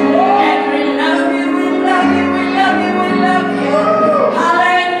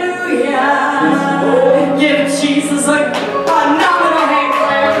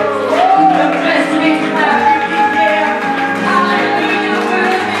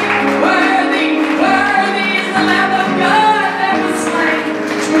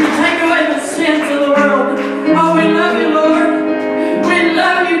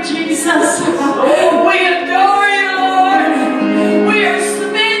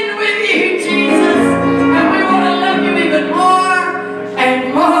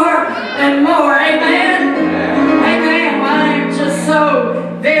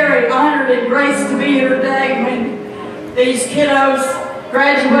 These kiddos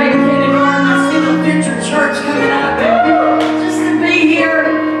graduate kindergarten. I see the future church coming up. Just to be here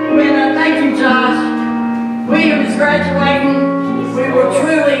when, thank you, Josh. William is graduating. We will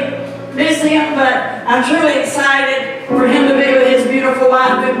truly miss him, but I'm truly excited for him to be with his beautiful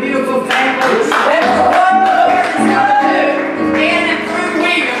wife and beautiful family. And for what the Lord is going to do in and through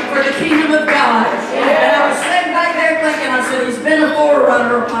William for the kingdom of God. And I was sitting back there thinking, I said, he's been a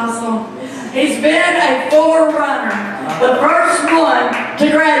forerunner, Apostle. He's been a forerunner. The first one to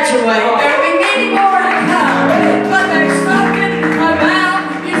graduate. There will be many more to come. But there's something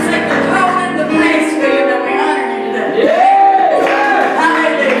about, you said, the tone and the pace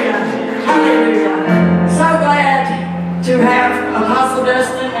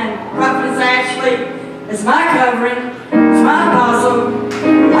especially as my covering, as my apostle,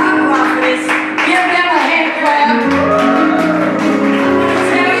 my prophetess. Give them a hand clap. I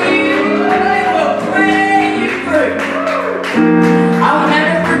tell you, they will pray you through. I will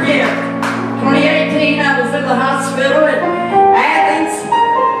never forget, 2018, I was in the hospital at Athens.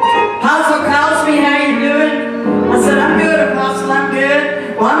 Apostle calls me, how you doing? I said, I'm good, Apostle, I'm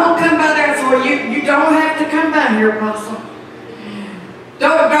good. Well, I'm going to come by there. I said, well, you don't have to come by here, Apostle.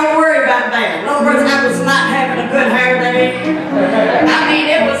 Don't worry about that. In other words, I was not having a good hair day. I mean,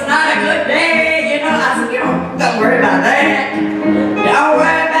 it was not a good day, you know. I said, don't worry about that. Don't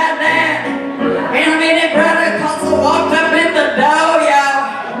worry about that. In a minute, Brother Apostle walked up in the door,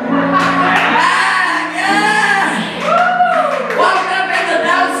 y'all. Walked up in the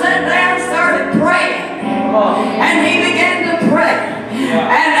door, sat down, started praying. And he began to pray.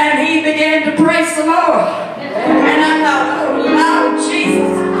 And he began to pray some more. And I thought, oh, Lord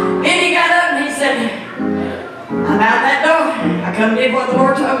Jesus. Then he got up and he said, I'm out that door. I come did what the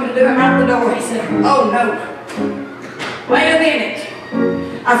Lord told me to do. I'm out the door. He said, oh, no. Wait a minute.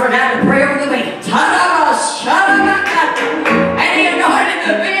 I forgot to pray over the vents. And he anointed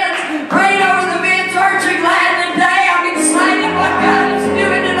the vents, prayed over the vents. Aren't you glad today? I'm excited what God is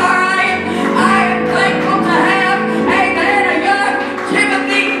doing in our life. I am thankful to have, amen, a young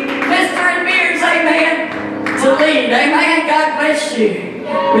Timothy, Mr. and Mears, amen, to lead. Amen. God bless you.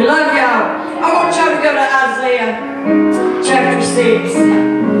 We love y'all. I want y'all to go to Isaiah chapter 6.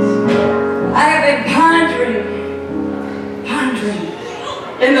 I have been pondering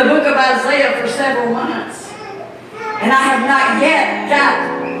in the book of Isaiah for several months. And I have not yet got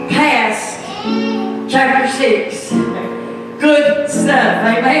past chapter 6. Good stuff.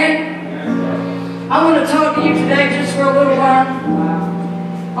 Amen. I want to talk to you today just for a little while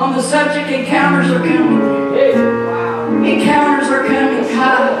on the subject, encounters are coming. Encounters are coming.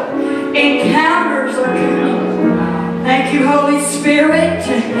 Encounters are coming. Thank you, Holy Spirit.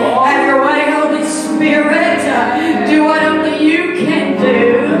 Have your way, Holy Spirit. Do what only you can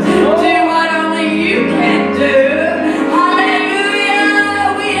do. Do what only you can do.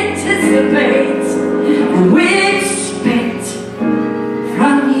 Hallelujah. We anticipate. We expect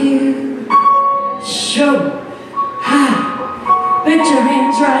from you. Show. Lift your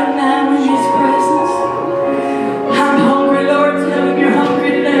hands right now in His presence. I'm hungry, Lord. Tell Him you're hungry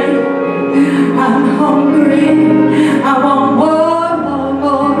today. I'm hungry. I want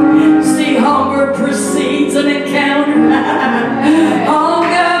more. See, hunger precedes an encounter.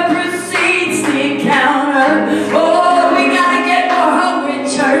 Hunger precedes the encounter. Oh, we gotta get more hungry,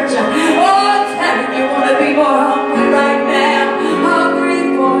 church. Oh, I'm telling you, want to be more hungry right now. Hungry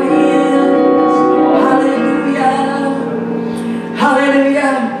for Him. Hallelujah.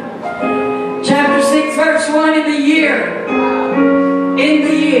 Hallelujah. Chapter 6, verse 1, in the year.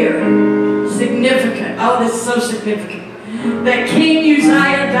 Significant. Oh, this is so significant. That King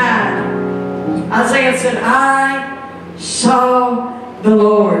Uzziah died. Isaiah said, I saw the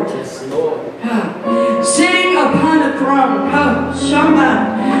Lord. Sitting upon a throne. Oh,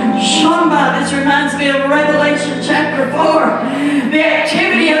 Shamba. This reminds me of Revelation chapter 4. The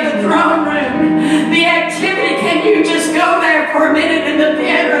activity of the throne room. The activity, can you just go there for a minute in the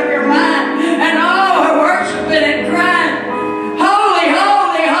theater of your mind and all are worshiping and crying. Holy,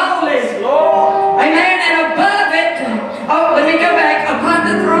 holy, holy. Amen. And above it, oh, let me go back. Upon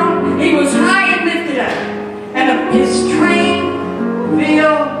the throne, He was high and lifted up. And His train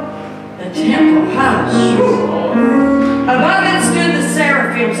filled the temple. Above it stood the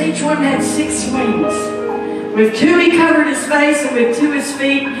seraphims. Each one had 6 wings. With 2 He covered His face, and with 2 His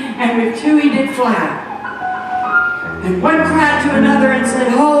feet, and with 2 He did fly. And one cried to another and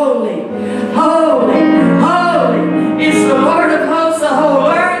said, Holy, holy, holy is the Lord of hosts. The whole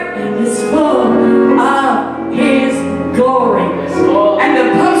earth is full of His glory. And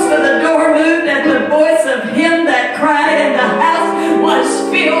the post of the door moved at the voice of Him that cried, and the house was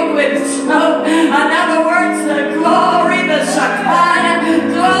filled with smoke. In other words, the glory, the Shekinah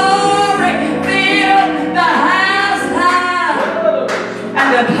glory filled the house high. And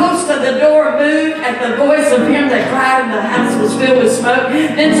the post of the door moved at the voice of Him that cried, and the house was filled with smoke.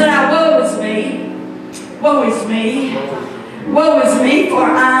 Then said I, woe is me, woe is me, woe is me, for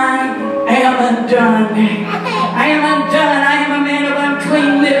I am undone. I am undone. I am a man of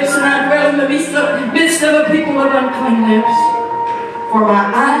unclean lips, and I dwell in the midst of a people of unclean lips. For my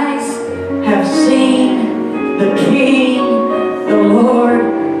eyes have seen the King, the Lord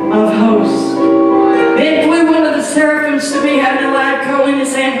of hosts. Then flew one of the seraphims to me, having a live coal in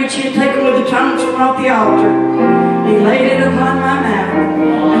his hand, which he had taken with the tongues from off the altar. He laid it upon my mouth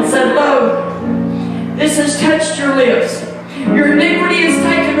and said, Lo, this has touched your lips. Your iniquity is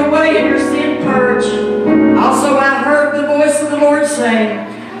taken away and your sin purged.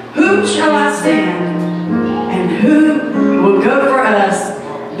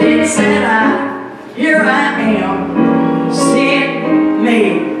 said, here I am, send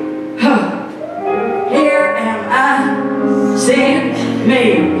me. Here am I, send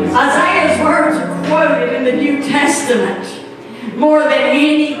me. Isaiah's words are quoted in the New Testament more than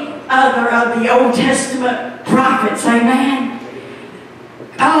any other of the Old Testament prophets. Amen.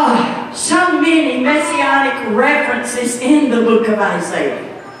 So many messianic references in the book of Isaiah.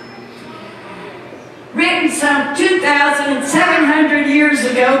 Written some 2,700 years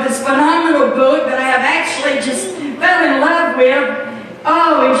ago, this phenomenal book that I have actually just fell in love with,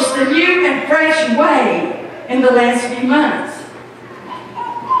 in just a new and fresh way in the last few months.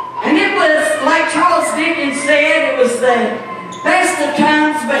 And it was, like Charles Dickens said, it was the best of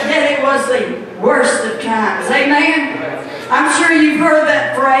times, but yet it was the worst of times. Amen? I'm sure you've heard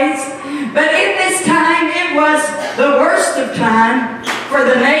that phrase. But in this time, it was the worst of time for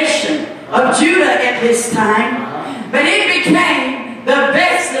the nation of Judah at this time. But it became the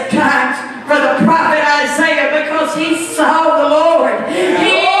best of times for the prophet Isaiah, because he saw the Lord.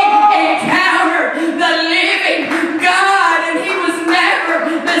 He encountered the living God, and he was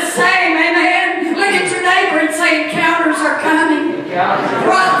never the same. Amen? Look at your neighbor and say, encounters are coming.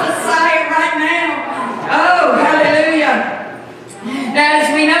 Prophesy it right now. Oh, hallelujah. Now,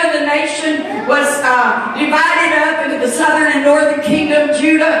 as we know, the nation was divided up into the southern and northern kingdom.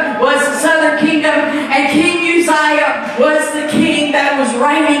 Judah was the southern kingdom, and King Uzziah was the king that was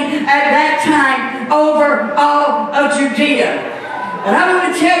reigning at that time over all of Judea. And I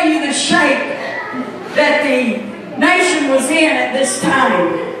want to tell you the shape that the nation was in at this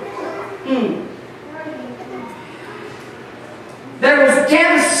time. There was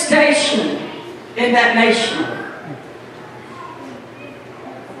devastation in that nation.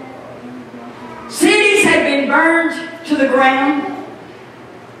 Cities had been burned to the ground.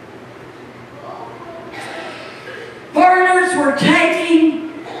 Foreigners were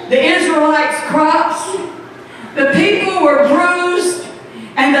taking the Israelites' crops. The people were bruised,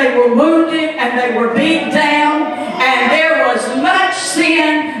 and they were wounded, and they were beat down, and there was much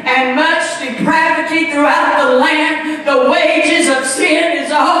sin and much depravity throughout the land. The wages of sin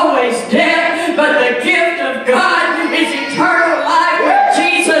is always death, but the gift of God is eternal life with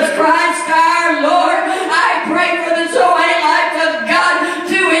Jesus Christ our Lord. I pray for the Zoe life of God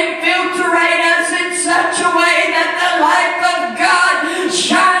to infiltrate us in such a way that the life of God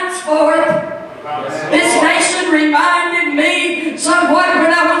shines forth. This nation reminded me somewhat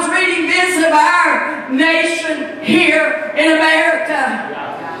when I was reading this of our nation here in America.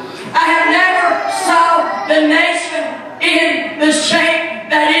 I have never saw the nation in the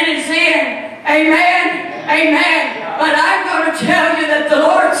shape that it is in. Amen. Amen. But I'm going to tell you that the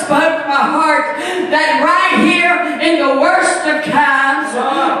Lord spoke to my heart that right here in the worst of times,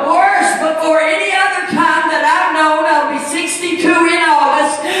 worse before any other time that I've known, I'll be 62 in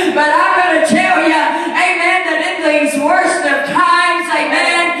August, but I'm going to tell you, amen, that in these worst of times,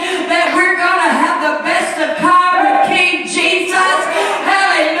 amen, that we're going to have the best of time with King Jesus.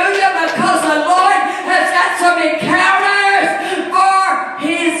 Hallelujah, because the Lord has got some encounters for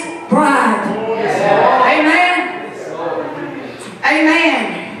His bride. Amen.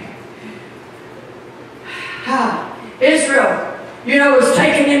 Amen. Israel, was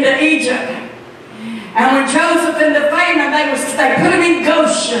taken into Egypt. And when Joseph and the famine, they put him in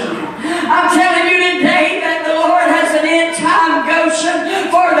Goshen. I'm telling you today that the Lord has an end-time Goshen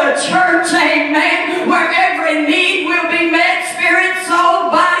for the church, amen, where every need will be met, spirit,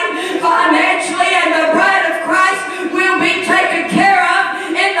 soul, body, financially, and the bride of Christ will be taken care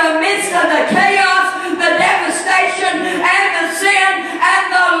of in the midst of the chaos, the devastation, and the sin, and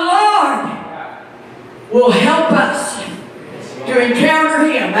the Lord will help us to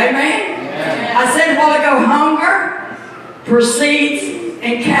encounter Him, amen? I said a while ago, hunger precedes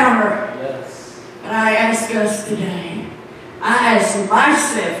encounter. But I ask us today, I ask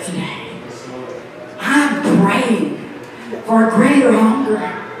myself today, I'm praying for a greater hunger.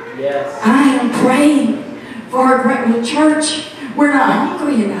 I am praying for a greater church. We're not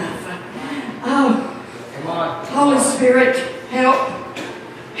hungry enough. Oh, come on. Holy Spirit, help,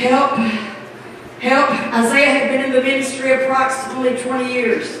 help, help. Isaiah had been in the ministry approximately 20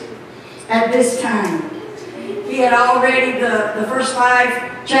 years. At this time, he had already, the first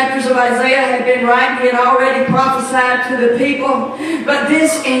 5 chapters of Isaiah had been written. He had already prophesied to the people. But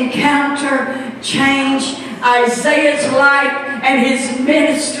this encounter changed Isaiah's life and his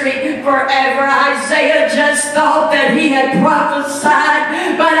ministry forever. Isaiah just thought that he had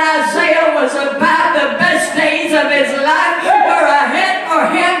prophesied, but Isaiah was about the best days of his life were ahead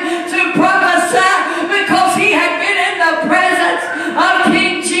for him to prophesy, because he had been in the presence of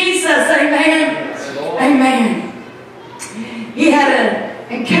King Jesus. Amen. Amen. He had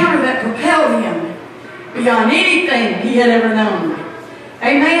an encounter beyond anything he had ever known.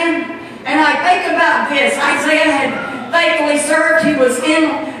 Amen? And I think about this. Isaiah had faithfully served. He was in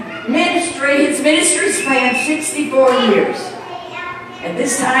ministry. His ministry spanned 64 years. At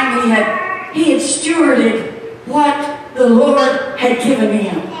this time, he had stewarded what the Lord had given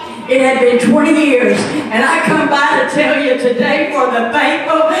him. It had been 20 years, and I come by to tell you today for the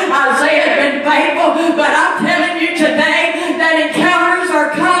faithful. Isaiah had been faithful, but I'm telling you today that encounters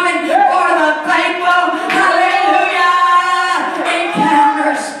are coming for the faithful. Hallelujah!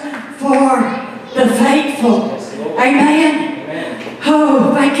 Encounters for the faithful. Amen?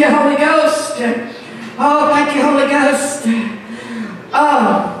 Oh, thank you, Holy Ghost. Oh, thank you, Holy Ghost.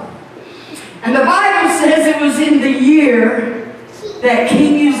 Oh. And the Bible says it was in the year that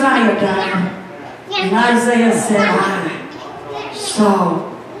King Uzziah died. And Isaiah said, I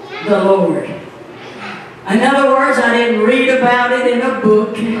saw the Lord. In other words, I didn't read about it in a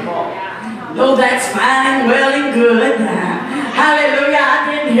book. Though that's fine, well and good. Hallelujah.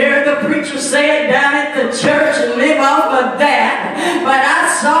 I didn't hear the preacher say it down at the church and live off of that. But I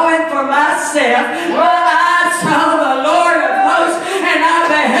saw it for myself. Well, I saw the Lord of hosts, and I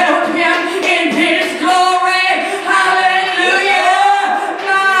beheld him in his glory. Hallelujah.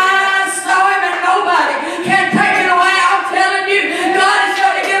 I saw him, and nobody can take it away. I'm telling you, God is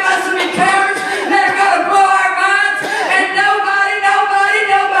going to give us some encounters that are going to blow our minds, and nobody,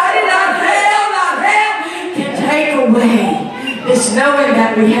 not hell, can take away this knowing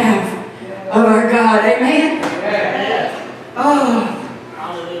that we have of our God. Amen? Oh,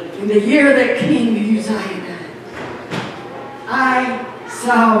 in the year that King Uzziah died, I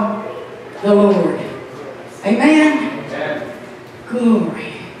saw the Lord. Amen?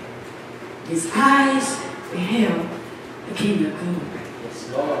 Glory. His eyes beheld the King of glory.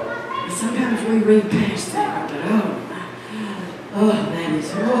 And sometimes we read past that, but that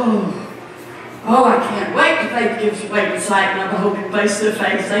is, I can't wait till faith gives way to sight, and I'm hoping face to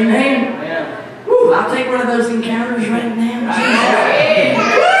face. Amen? Woo, I'll take one of those encounters right now.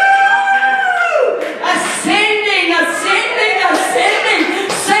 Woo! Ascending.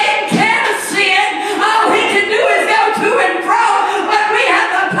 Satan can't ascend. All he can do is go to and fro. But we have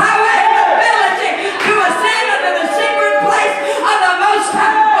the power and the ability to ascend into the secret place of the Most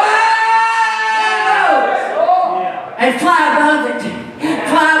High. Whoa! And fly above it.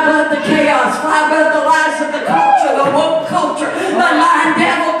 Fly above the chaos. Fly above the lies of the culture, the woke culture, the lying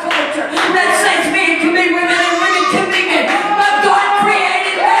devil culture that says men can be women and women can be men. But God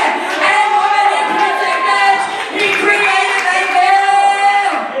created man and woman in his image. He created a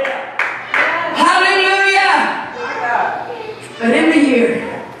male. Hallelujah. But in the year,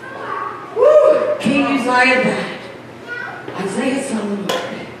 King Uzziah died, Isaiah saw the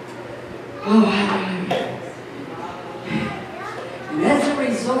Lord. Oh, hallelujah. And as a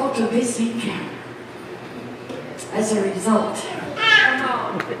result of this encounter,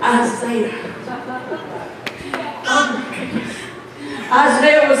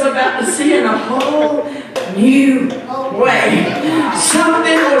 Isaiah was about to see in a whole new way.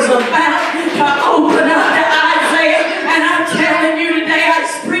 Something was about to open up to Isaiah, and I'm telling you today, I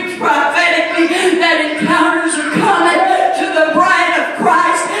preach prophetically that encounters are coming to the bride of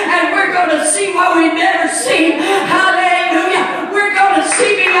Christ, and we're going to see what we've never seen. Hallelujah. We're going to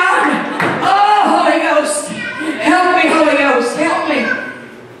see beyond. Oh, Holy Ghost. Help me, Holy Ghost. Help me.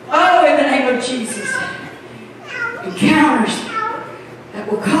 Oh, in the name of Jesus. Encounters that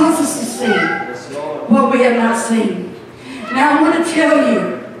will cause us to see what we have not seen. Now, I want to tell you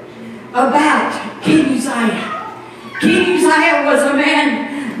about King Uzziah. King Uzziah was a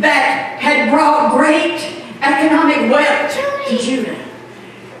man that had brought great economic wealth to Judah.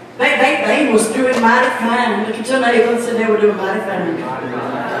 They was doing mighty fine. Look at your neighbor and say they were doing mighty fine.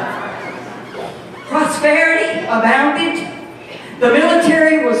 Prosperity abounded. The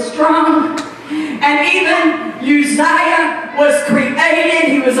military was strong. And even Uzziah was created.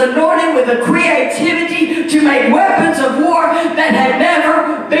 He was anointed with the creativity to make weapons of war that had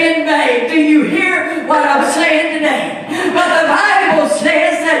never been made. Do you hear what I'm saying today? But the Bible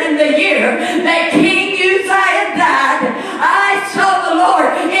says that in the year that King Uzziah died, I saw the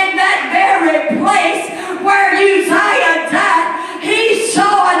Lord in that very place where Uzziah died. He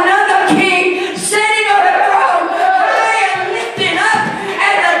saw another king sitting on a throne, high and lifted up,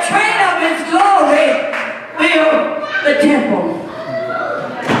 and the train of his glory filled the temple.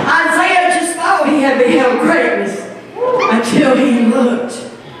 Isaiah just thought he had beheld greatness until he looked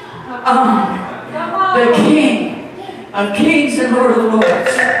on the King of Kings and Lord of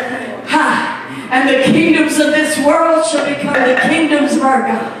Lords. And the kingdoms of this world shall become the kingdoms of our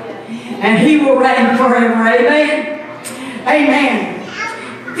God, and he will reign forever. Amen. Amen.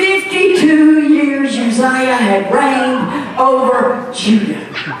 52 years Uzziah had reigned over Judah.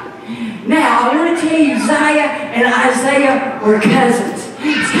 Now, I want to tell you, Uzziah and Isaiah were cousins.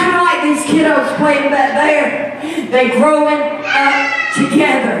 It's kind of like these kiddos playing back there. They're growing up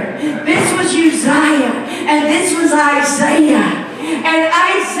together. This was Uzziah, and this was Isaiah. And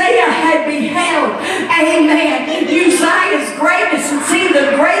Isaiah had beheld, amen, Uzziah's greatness and seen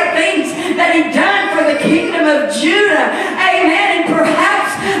the great things that he'd done for the kingdom of Judah. Amen. And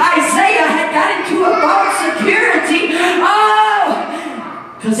perhaps Isaiah had got into a false security. Oh!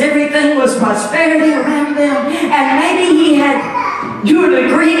 Because everything was prosperity around them. And maybe he had, to a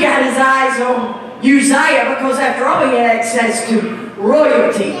degree, got his eyes on Uzziah, because after all, he had access to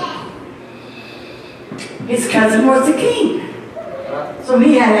royalty. His cousin was the king. So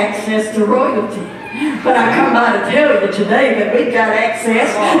he had access to royalty. But I come by to tell you today that we've got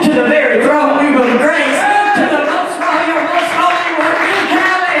access to the very throne room of grace, to the most royal, most holy one.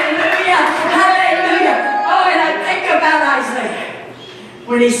 Hallelujah! Hallelujah! Oh, and I think about Isaiah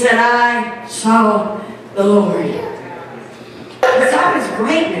when he said, I saw the Lord. He saw his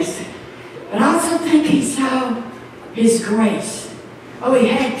greatness, but I also think he saw his grace. Oh, he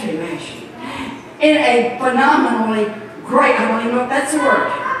had to, actually. In a phenomenally great, I don't even know if that's a word.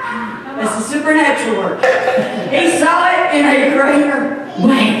 That's a supernatural word. He saw it in a greater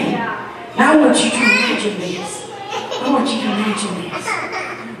way. Now I want you to imagine this. I want you to imagine this.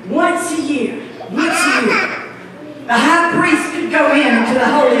 Once a year, the high priest could go into the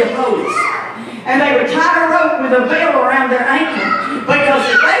Holy of Holies. And they would tie a rope with a bell around their ankle. Because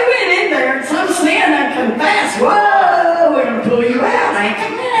if they went in there and some sin and confessed, whoa, we're going to pull you out.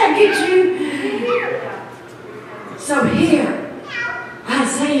 I get you. So here,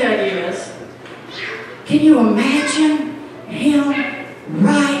 Isaiah is. Can you imagine him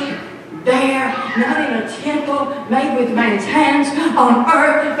right there, not in a temple made with man's hands on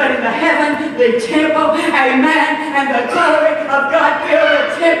earth, but in the heavenly temple, amen, and the glory of God filled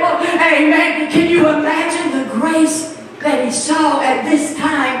the temple, amen. Can you imagine the grace that he saw at this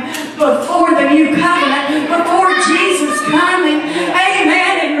time before the new covenant, before Jesus coming,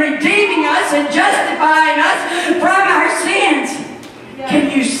 amen, and redeeming us and justifying us from our sins?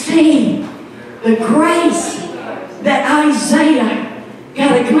 Can you see the grace that Isaiah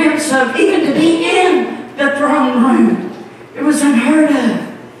got a glimpse of, even to be in the throne room? It was unheard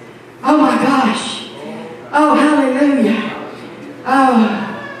of. Oh my gosh. Oh, hallelujah. Oh.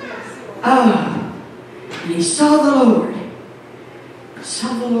 And he saw the Lord.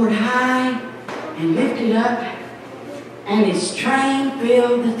 Saw the Lord high and lifted up, and his train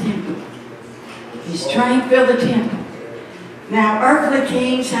filled the temple. His train filled the temple. Now, earthly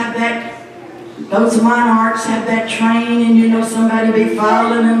kings have that, those monarchs have that train, and you know somebody be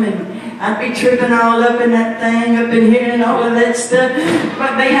following them, and I'd be tripping all up in that thing, up in here and all of that stuff.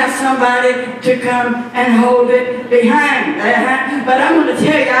 But they have somebody to come and hold it behind. But I'm going to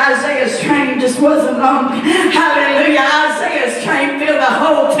tell you, Isaiah's train just wasn't long. Hallelujah. Isaiah's train filled the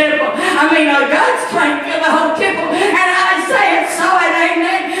whole temple. I mean, God's train filled the whole temple. And Isaiah saw it,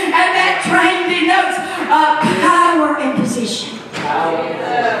 amen. And that train denotes power and position.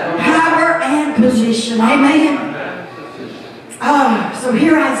 Power and position. Amen. So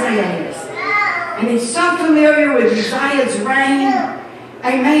here Isaiah is. And he's so familiar with Uzziah's reign.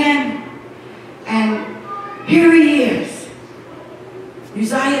 Amen. And here he is.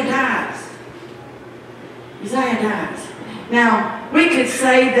 Uzziah dies. Uzziah dies. Now, we could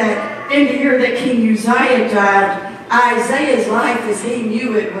say that in the year that King Uzziah died, Isaiah's life as he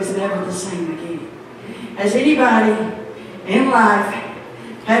knew it was never the same again. Has anybody in life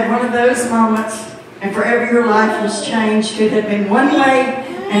had one of those moments and forever your life was changed? It had been one way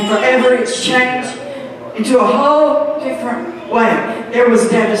and forever it's changed into a whole different way. There was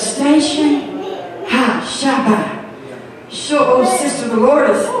devastation. Shabbat. Oh, sister, the Lord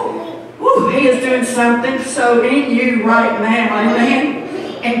is, he is doing something so in you right now. Amen.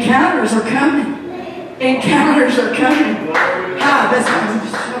 Encounters are coming. Encounters are coming. That's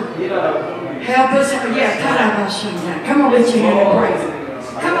help us. Yeah, come on, lift your hand and praise.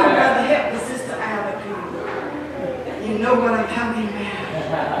 Come on, brother, help the sister out of here. You know what I'm talking about.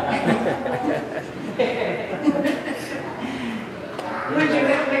 Would you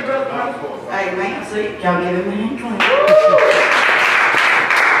help me, brother? Amen. See, y'all give him a hand clap.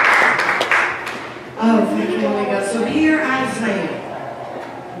 Oh, thank you, Holy Ghost. So here Isaiah.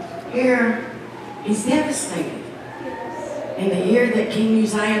 Here, he's devastated. In the year that King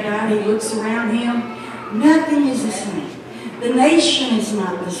Uzziah died, he looks around him. Nothing is the same. The nation is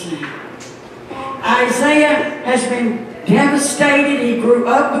not the same. Isaiah has been devastated. He grew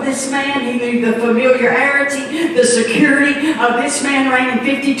up with this man. He knew the familiarity, the security of this man reigning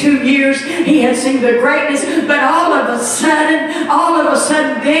 52 years. He had seen the greatness, but all of a sudden,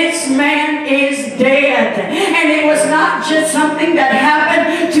 this man is dead. And it was not just something that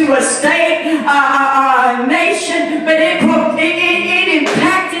happened to a state, a nation, but it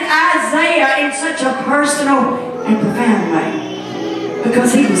impacted Isaiah in such a personal and profound way,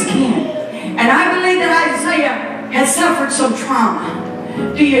 because he was king. And I believe that Isaiah has suffered some trauma.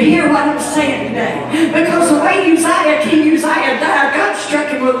 Do you hear what I'm saying today? Because the way King Uzziah died, God struck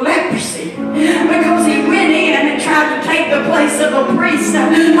him with leprosy. Because he went in and tried to take the place of a priest.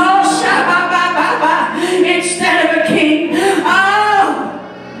 Oh, instead of a king. Oh!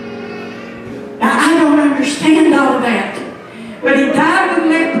 Now, I don't understand all of that. But he died with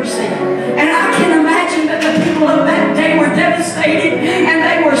leprosy. And I can imagine that the people of that day were devastated, and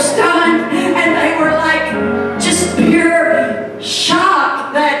they were stunned, and they were like just pure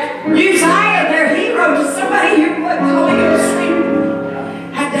shock that Uzziah, their hero, somebody who what Holy Ghost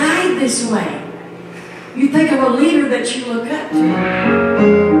had died this way. You think of a leader that you look up to.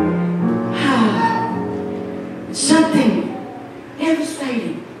 Something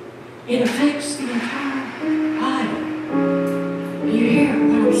devastating. It affects the entire body. Do you hear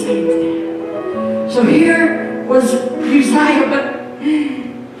what I'm saying today? So here was Uzziah, but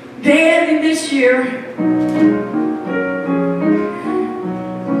dead in this year.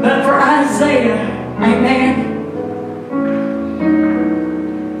 But for Isaiah, amen,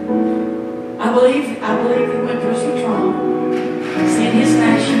 I believe he went through some trauma. Seeing his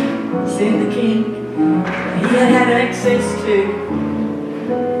nation, seeing the king, he had access to.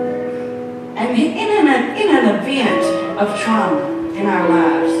 And in an event of trauma in our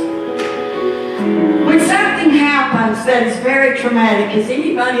lives, when something happens that is very traumatic, has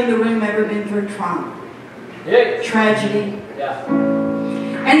anybody in the room ever been through trauma? Yeah. Tragedy? Yeah.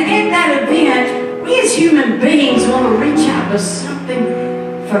 And in that event, we as human beings want to reach out to something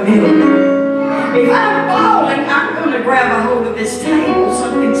familiar. If I'm falling, I'm going to grab a hold of this table,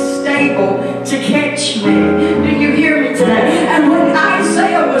 something stable to catch me. Do you hear me today? And when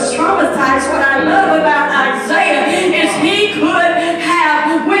Isaiah was traumatized, what I love about Isaiah is he could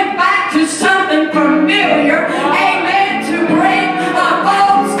have went back to something familiar, amen, to bring a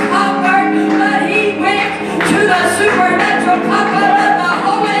false comfort, but he went to the supernatural comfort of the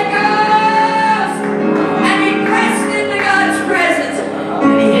Holy Ghost, and he pressed into God's presence,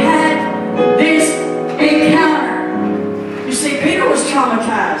 and he had this encounter. You see, Peter was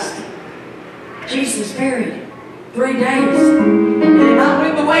traumatized. Jesus buried 3 days. He did not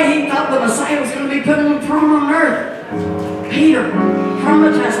went the way he thought the Messiah was going to be put on the throne on earth. Peter,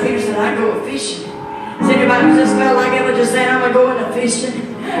 traumatized Peter, said, I go fishing. Has anybody who just felt like ever just saying, I'm going to go into fishing?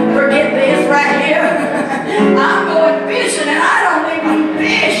 Forget this right here. I'm going fishing and I don't even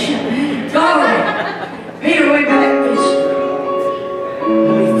fish. Glory. Peter went back fishing.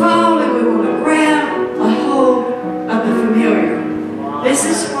 We fall and we want to grab a hold of the familiar. This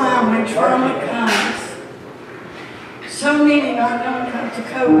is why when trauma comes, so many not knowing how to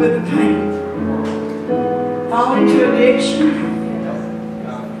cope with the pain. Fall into addiction.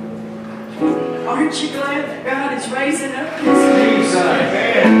 Aren't you glad that God is raising up His ministry?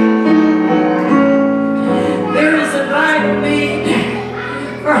 There is a vital need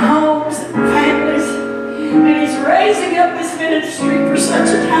for homes and families, and He's raising up His ministry for such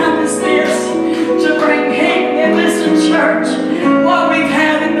a time as this to bring healing. And listen, church, what we've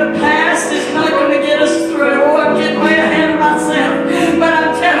had in the past is not going to get us through. Oh, I'm getting way ahead of myself, but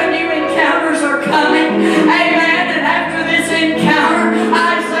I'm telling you, encounters are coming. Amen. And after this encounter,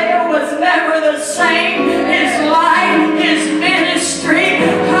 Isaiah was never the same. His life, his ministry,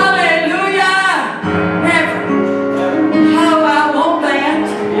 hallelujah, never. Oh, I want that.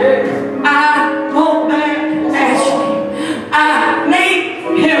 I want that, Ashley. I need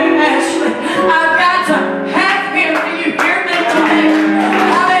him, Ashley. I've got to have him. Do you hear me today?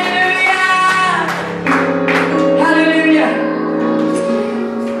 Hallelujah. Hallelujah.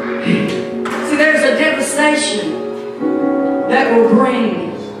 See, there's a devastation that will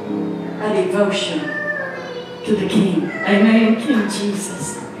bring a devotion to the King. Amen. King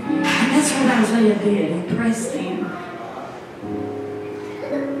Jesus. And that's what Isaiah did. He pressed in.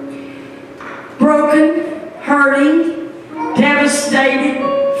 Broken, hurting, devastated,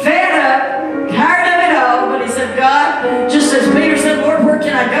 fed up, tired of it all. But he said, God, just as Peter said, Lord, where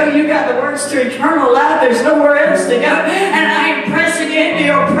can I go? You got the words to eternal life. There's nowhere else to go. And I am pressing into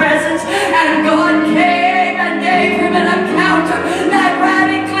your presence. And God came and gave him an encounter that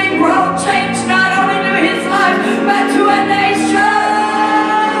radically brought change not only to his life, but to a nation.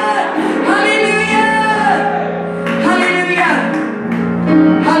 Hallelujah. Hallelujah.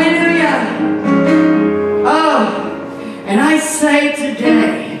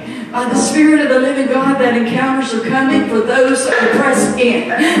 Spirit of the living God, that encounters are coming for those that will press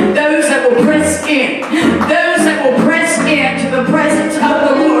in. Those that will press in. Those that will press into the presence of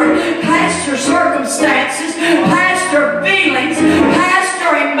the Lord. Past your circumstances, past your feelings, past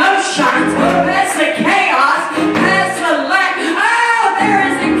your emotions, past the chaos, past the lack. Oh, there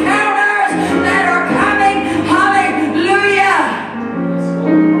is encounters that are coming. Hallelujah.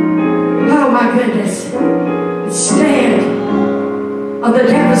 Oh my goodness. Instead of the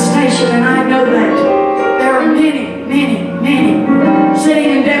devastation, and I know that there are many sitting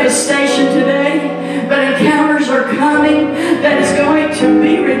in devastation today, but encounters are coming that is going to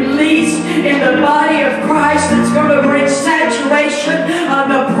be released in the body of Christ, that's going to bring saturation of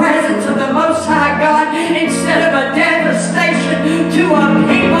the presence of the Most High God instead of a devastation to a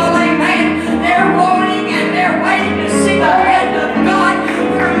people. Amen. They're wanting and they're waiting to see the hand of God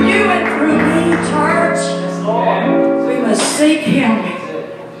through you and through me, church. We must seek Him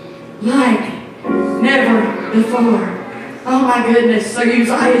like never before. Oh my goodness. So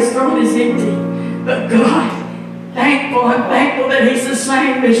Uzziah's throne is empty. But God, I'm thankful that He's the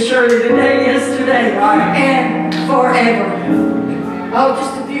same as surely today, yesterday, and forever. Oh,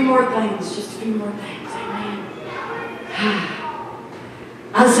 just a few more things. Just a few more things. Amen.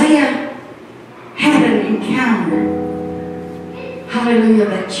 Isaiah had an encounter. Hallelujah.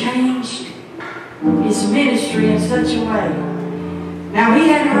 That changed his ministry in such a way. Now he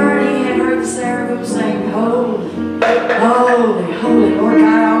had heard the seraphim saying, holy, holy, holy, Lord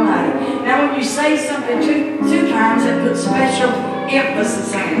God Almighty. Now when you say something two times, it puts special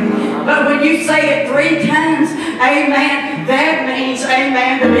emphasis on it. But when you say it 3 times, amen, that means,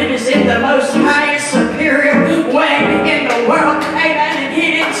 amen, that it is in the most highest, superior way in the world. Amen. And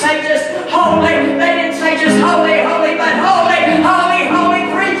he didn't say just holy. They didn't say just holy, holy, but holy, holy, holy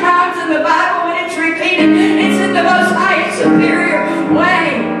 3 times in the Bible. When it's repeated, it's in the most highest, superior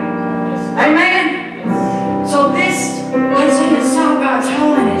way. Amen. So this, Isaiah saw God's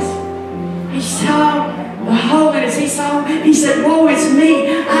holiness. He saw the holiness. He said, woe is me.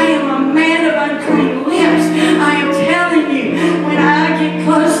 I am a man of unclean lips. I am telling you, when I get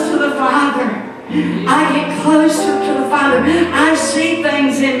close to the Father, I get closer to the Father. I see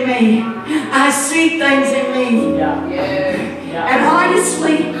things in me. I see things in me. And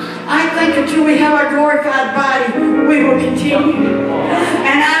honestly, I think until we have our glorified body, we will continue.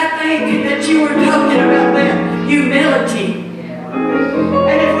 And I think that you were talking about that humility.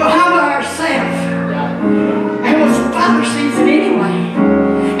 And if we'll humble ourselves, and what the Father sees it anyway.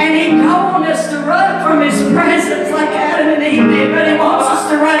 And He don't want us to run from His presence like Adam and Eve did, but He wants us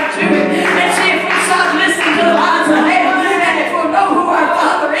to run to Him. And see, if we stop listening to the lies of hell, and if we'll know who our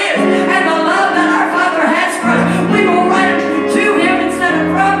Father is, and the love that our Father has for us, we will run to Him instead of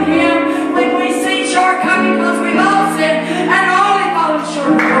from Him when we see shortcomings, because we've all sinned and only fallen short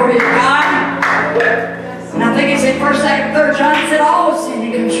of the glory of God. And I think it's in 1 and 3 John, it said all sin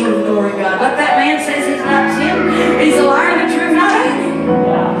and come short of the glory of God. But that man says he's not sin. He's a liar and the truth not in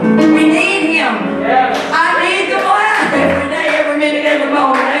him. We need Him. I need the blood every day, every minute, every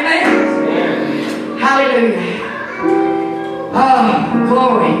moment. Amen. Hallelujah. Oh,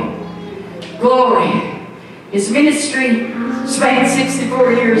 glory. Glory. His ministry spanned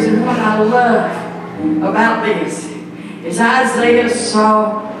 64 years, and what I love about this is Isaiah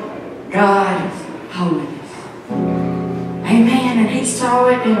saw God's holiness. Amen. And he saw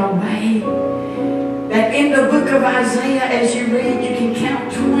it in a way that in the book of Isaiah, as you read, you can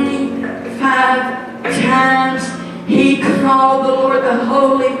count 25 times he called the Lord the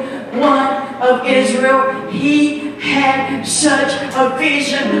Holy One of Israel. He had such a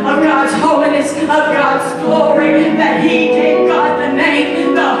vision of God's holiness, of God's glory, that he gave God the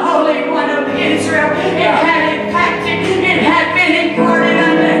name, the Holy One of Israel. It had impacted, it had been imparted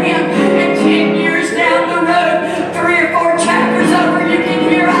unto him. And 10 years down the road, 3 or 4 chapters over, you can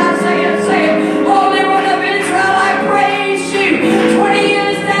hear Isaiah saying, Holy One of Israel, I praise you. 20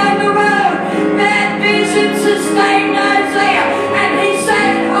 years down the road, that vision sustained Isaiah, and he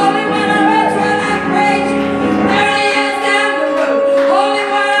said, Holy One of Israel, I praise you. 30 years down the road, Holy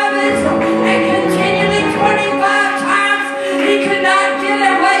One of Israel, and continually 25 times he could not get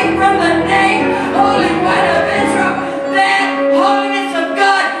away from the name Holy One of Israel. That holiness of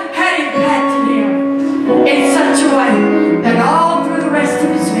God had impacted him in such a way that all through the rest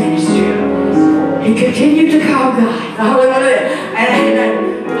of his ministry, he continued to call God the Holy One of Israel.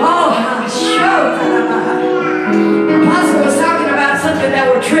 Apostle was talking about something that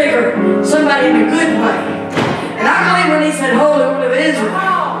would trigger somebody in a good way. And I believe when he said Holy One of Israel,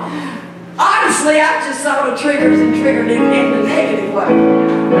 honestly, I just saw the triggers and triggered him in the negative way.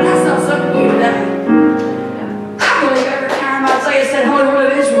 But I saw something new today. I believe every time Isaiah said Holy One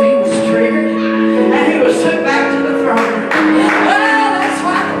of Israel, he was triggered.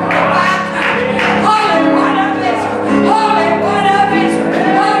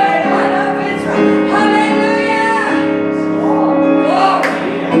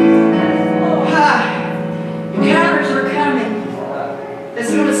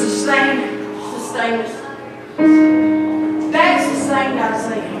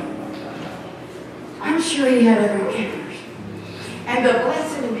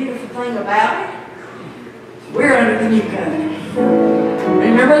 blessing and beautiful thing about it, we're under the new covenant.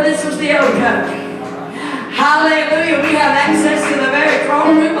 Remember, this was the old covenant. Hallelujah. We have access to the very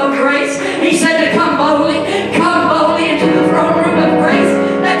throne room of grace. He said to come boldly into the throne room of grace,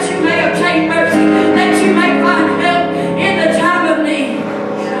 that you may obtain mercy, that you may find help in the time of need.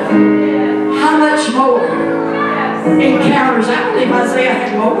 How much more encounters? I believe Isaiah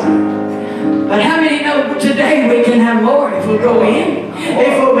had more. But how many know today we can have more if we'll go in,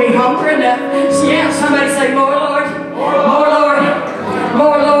 if we'll be hungry enough? So yeah, somebody say, more Lord, more Lord,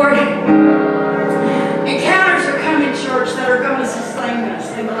 more Lord. Encounters are coming, church, that are going to sustain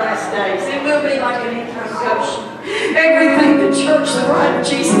us in the last days. It will be like an income ocean. Everything the church, the bride of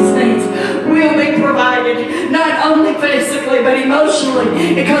Jesus needs, will be provided, not only physically but emotionally,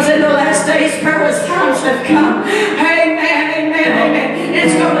 because in the last days perilous times have come. Amen, amen, amen.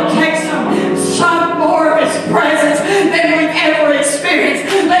 It's going to take some more of His presence than we've ever experienced.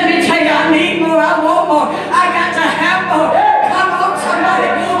 Let me tell you, I need more, I want more, I got to have more. Come on, somebody,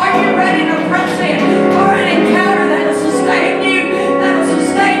 are you ready to press in for an encounter that will sustain you, that will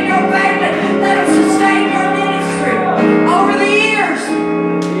sustain your family, that will sustain your ministry over the years?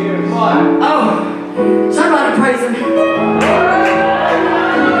 Oh, somebody praise Him.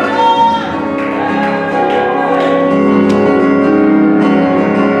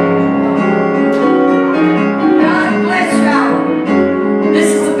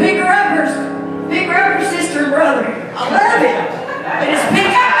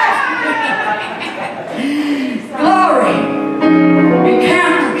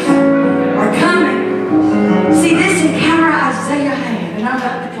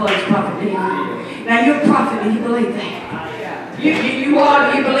 You believe that? You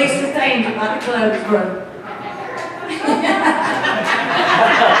are, you believe sustained by the clothes, brother. He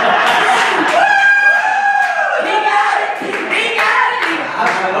got it. He got it.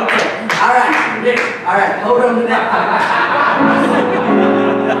 Okay. All right. Hold on to that.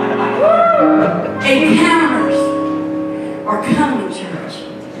 Encounters are coming, church.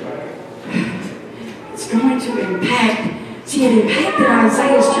 It's going to impact. See, it impacted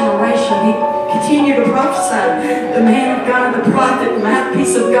Isaiah's generation. He continued to prophesy, the man of God, the prophet, the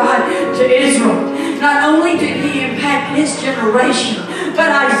mouthpiece of God to Israel. Not only did he impact his generation, but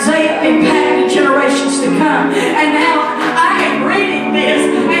Isaiah impacted generations to come. And now I am reading this,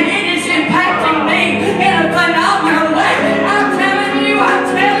 and it is impacting me in a phenomenal way. I'm telling you,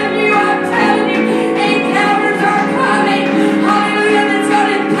 encounters are coming. Hallelujah, that's going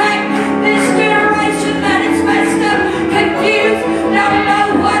to impact this generation that is messed up, confused, don't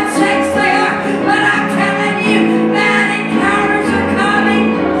know what sex they are. But I'm telling you that encounters are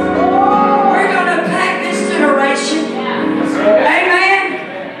coming. We're going to impact this generation. Amen.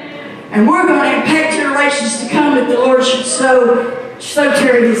 And we're going to impact generations to come if the Lord should so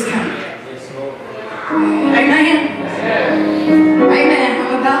tarry His coming. Amen. Amen.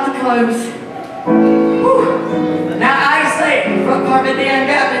 I'm about to close. Whew. Now I say, front part of the end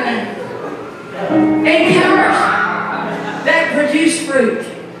got me now. Encounters that produce fruit.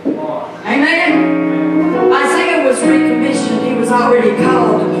 Amen. Isaiah was recommissioned. He was already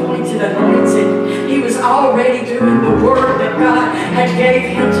called, appointed, anointed. He was already doing the work that God had gave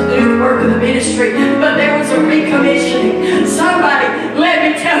him to do, the work of the ministry. But there was a recommissioning. Somebody, let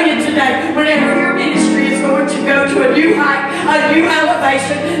me tell you today, whenever your ministry is going to go to a new height, a new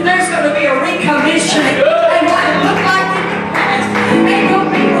elevation, there's going to be a recommissioning. And what it looked like in the past ain't going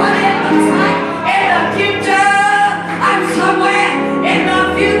to be what it looks like in the future. I'm somewhere in the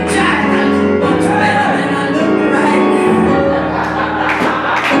future. Much better than I look right now.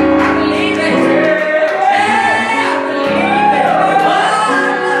 I believe it. Yeah, I believe it. Oh, I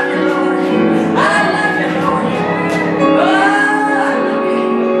love you, Lord. I love you, Lord. Oh, I love you.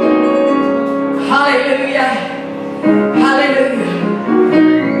 Hallelujah. Hallelujah.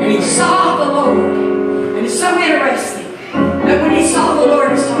 And He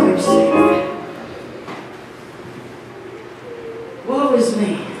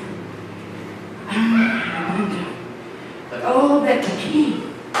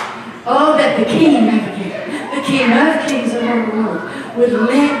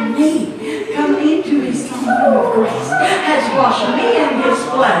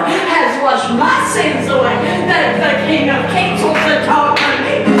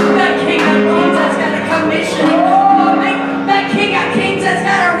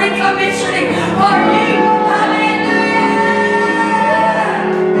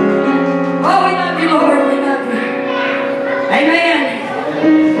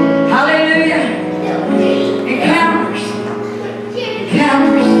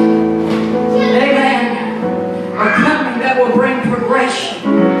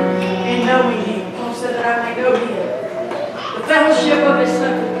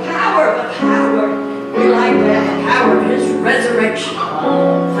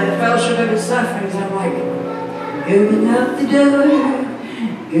door,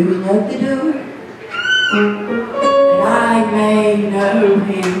 going up the door, that I may know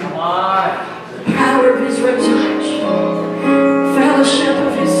him. The power of his resurrection, fellowship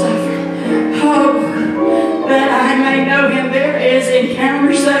of his suffering, hope that I may know him. There is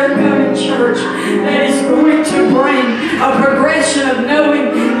encounters that are coming, church, that is going to bring a progression of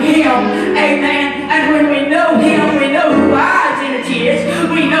knowing him. Amen. And when we know him, we know who our identity is.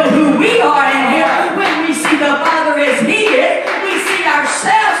 We know who we are in him. When we see the Father as he is, we see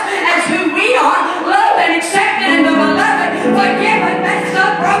ourselves as who we are, loved and accepted in the beloved, forgiven, messed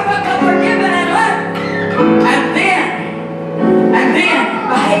up, broken, but forgiven and loved. And then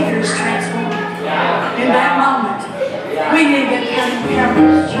behavior is transformed. In that moment, we need to get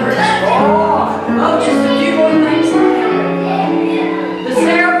encounters, church. Oh, just a few more things. The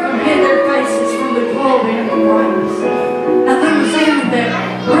seraphim hid their faces from the glory and the brightness. Now they were in that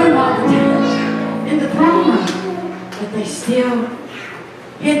room all the time, in the throne room, but they still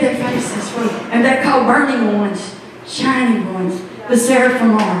hid their faces from, and they're called burning ones, shining ones. The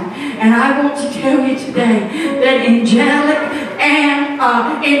seraphim are. And I want to tell you today that angelic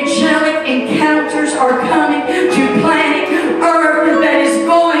encounters are coming to planet Earth that is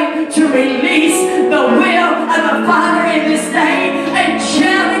going to release the will of the Father in this day.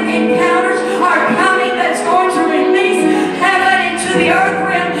 Angelic encounters are coming that's going to release heaven into the earth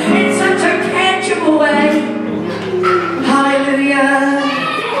realm in such a tangible way. Hallelujah.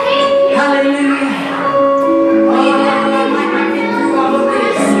 Hallelujah.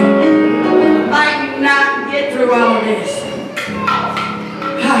 Through all of this.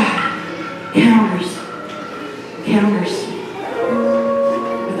 Encounters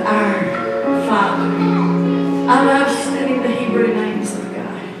with our Father. I love studying the Hebrew names of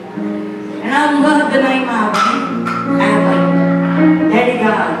God. And I love the name Abba. Daddy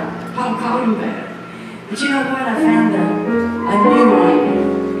God. Paul called him that. But you know what? I found a new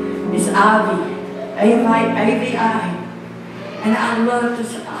one. It's Avi. A-V-I. And I love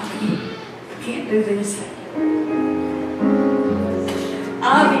this Avi. I can't do this.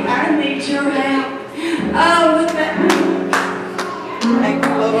 Avi, I need your help. Oh, with that. Thank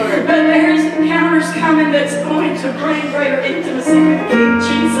you, Lord. But there's encounters coming that's going to bring greater intimacy with King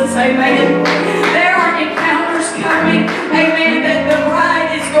Jesus. Amen. There are encounters coming. Amen. That the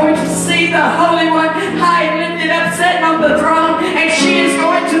bride is going to see the Holy One high and lifted up, sitting on the throne. And she is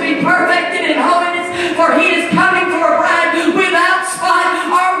going to be perfected in holiness. For he is coming for a bride without spot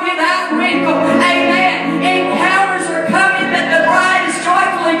or without wrinkle. Amen. Encounters are coming that the bride is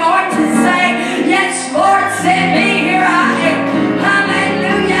joyfully going to say, yes, Lord, send me, here I am.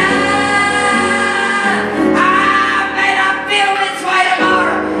 Hallelujah. I may not feel this way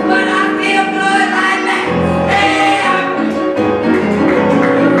tomorrow, but I feel good like that.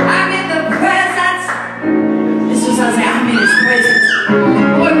 I'm in the presence. This was I say, I'm in his presence.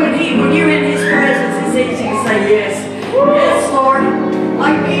 Boy, when you're in his presence, it's easy to say yes. Yes, Lord.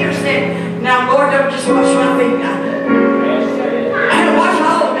 Like Peter said, now, Lord, don't just wash my feet. Wash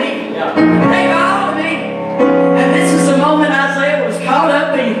all of me. Take all of me. And this is the moment Isaiah was caught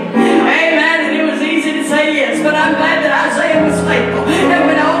up in. Amen. And it was easy to say yes. But I'm glad that Isaiah was faithful. And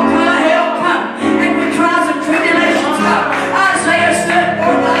when all hell come, and when trials and tribulations come, Isaiah stood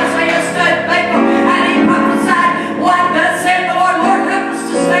forth. Isaiah stood faithful. And he prophesied, what thus said the Lord? Lord, help us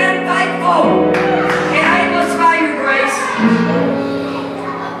to stand faithful. Enable us by your grace.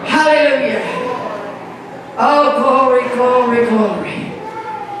 Hallelujah. Oh, glory, glory, glory.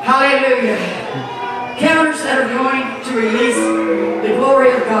 Hallelujah. Counters that are going to release the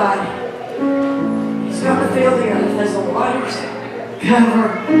glory of God. He's going to fill the earth as the waters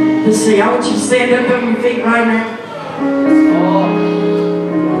cover the sea. I want you to stand up on your feet right now.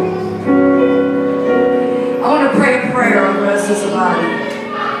 I want to pray a prayer over us as a body.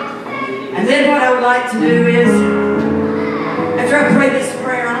 And then what I would like to do is, after I pray this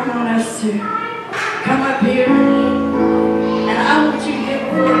prayer, I want us to come up here, and I want you to get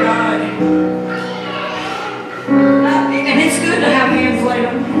before God. And it's good to have hands laid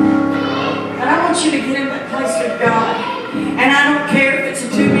on you. But I want you to get in that place with God. And I don't care if it's a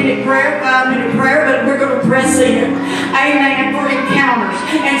 2-minute prayer, 5-minute prayer, but we're going to press in. Amen. For encounters.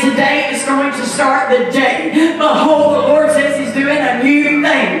 And today is going to start the day. Behold, the Lord says He's doing a new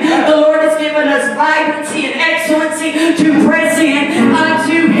thing. The Lord has given us vibrancy and excellency to press in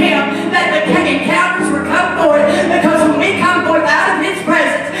unto Him. That the encounters will come forth. Because when we come forth out of His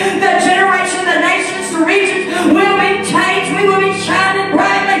presence, the generation, the nations, the regions will be changed. We will be shining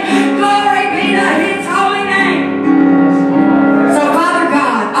brightly. Glory be to His holy name. So, Father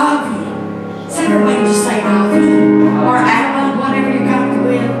God, Avi, is there a way to say Avi or Abba, whatever you're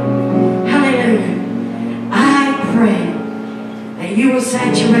comfortable with? Hallelujah. I pray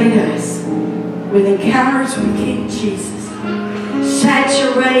saturate us with encounters with King Jesus.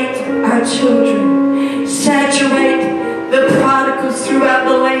 Saturate our children. Saturate the prodigals throughout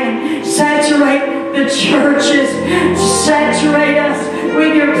the land. Saturate the churches. Saturate us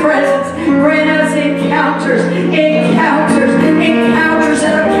with your presence. Grant us encounters, encounters, encounters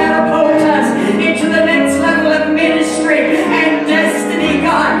that will catapult us into the next level of ministry and destiny,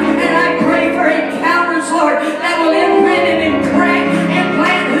 God. And I pray for encounters, Lord, that will imprint and implant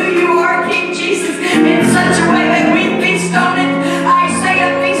who you are, King Jesus, in such a way that we feast on it. I say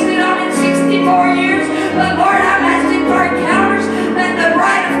I feasted on it 64 years, but Lord, I'm asking for encounters that the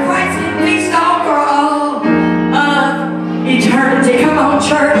bride of Christ can feast on for all of eternity. Come on,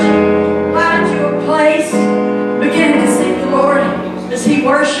 church. Find you a place. Begin to seek the Lord as He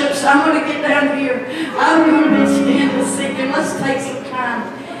worships. I'm going to get down here. I'm going to begin to seek Him. Let's take some time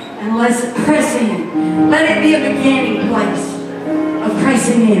and let's press in. Let it be a beginning place of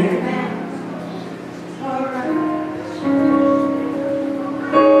pressing in.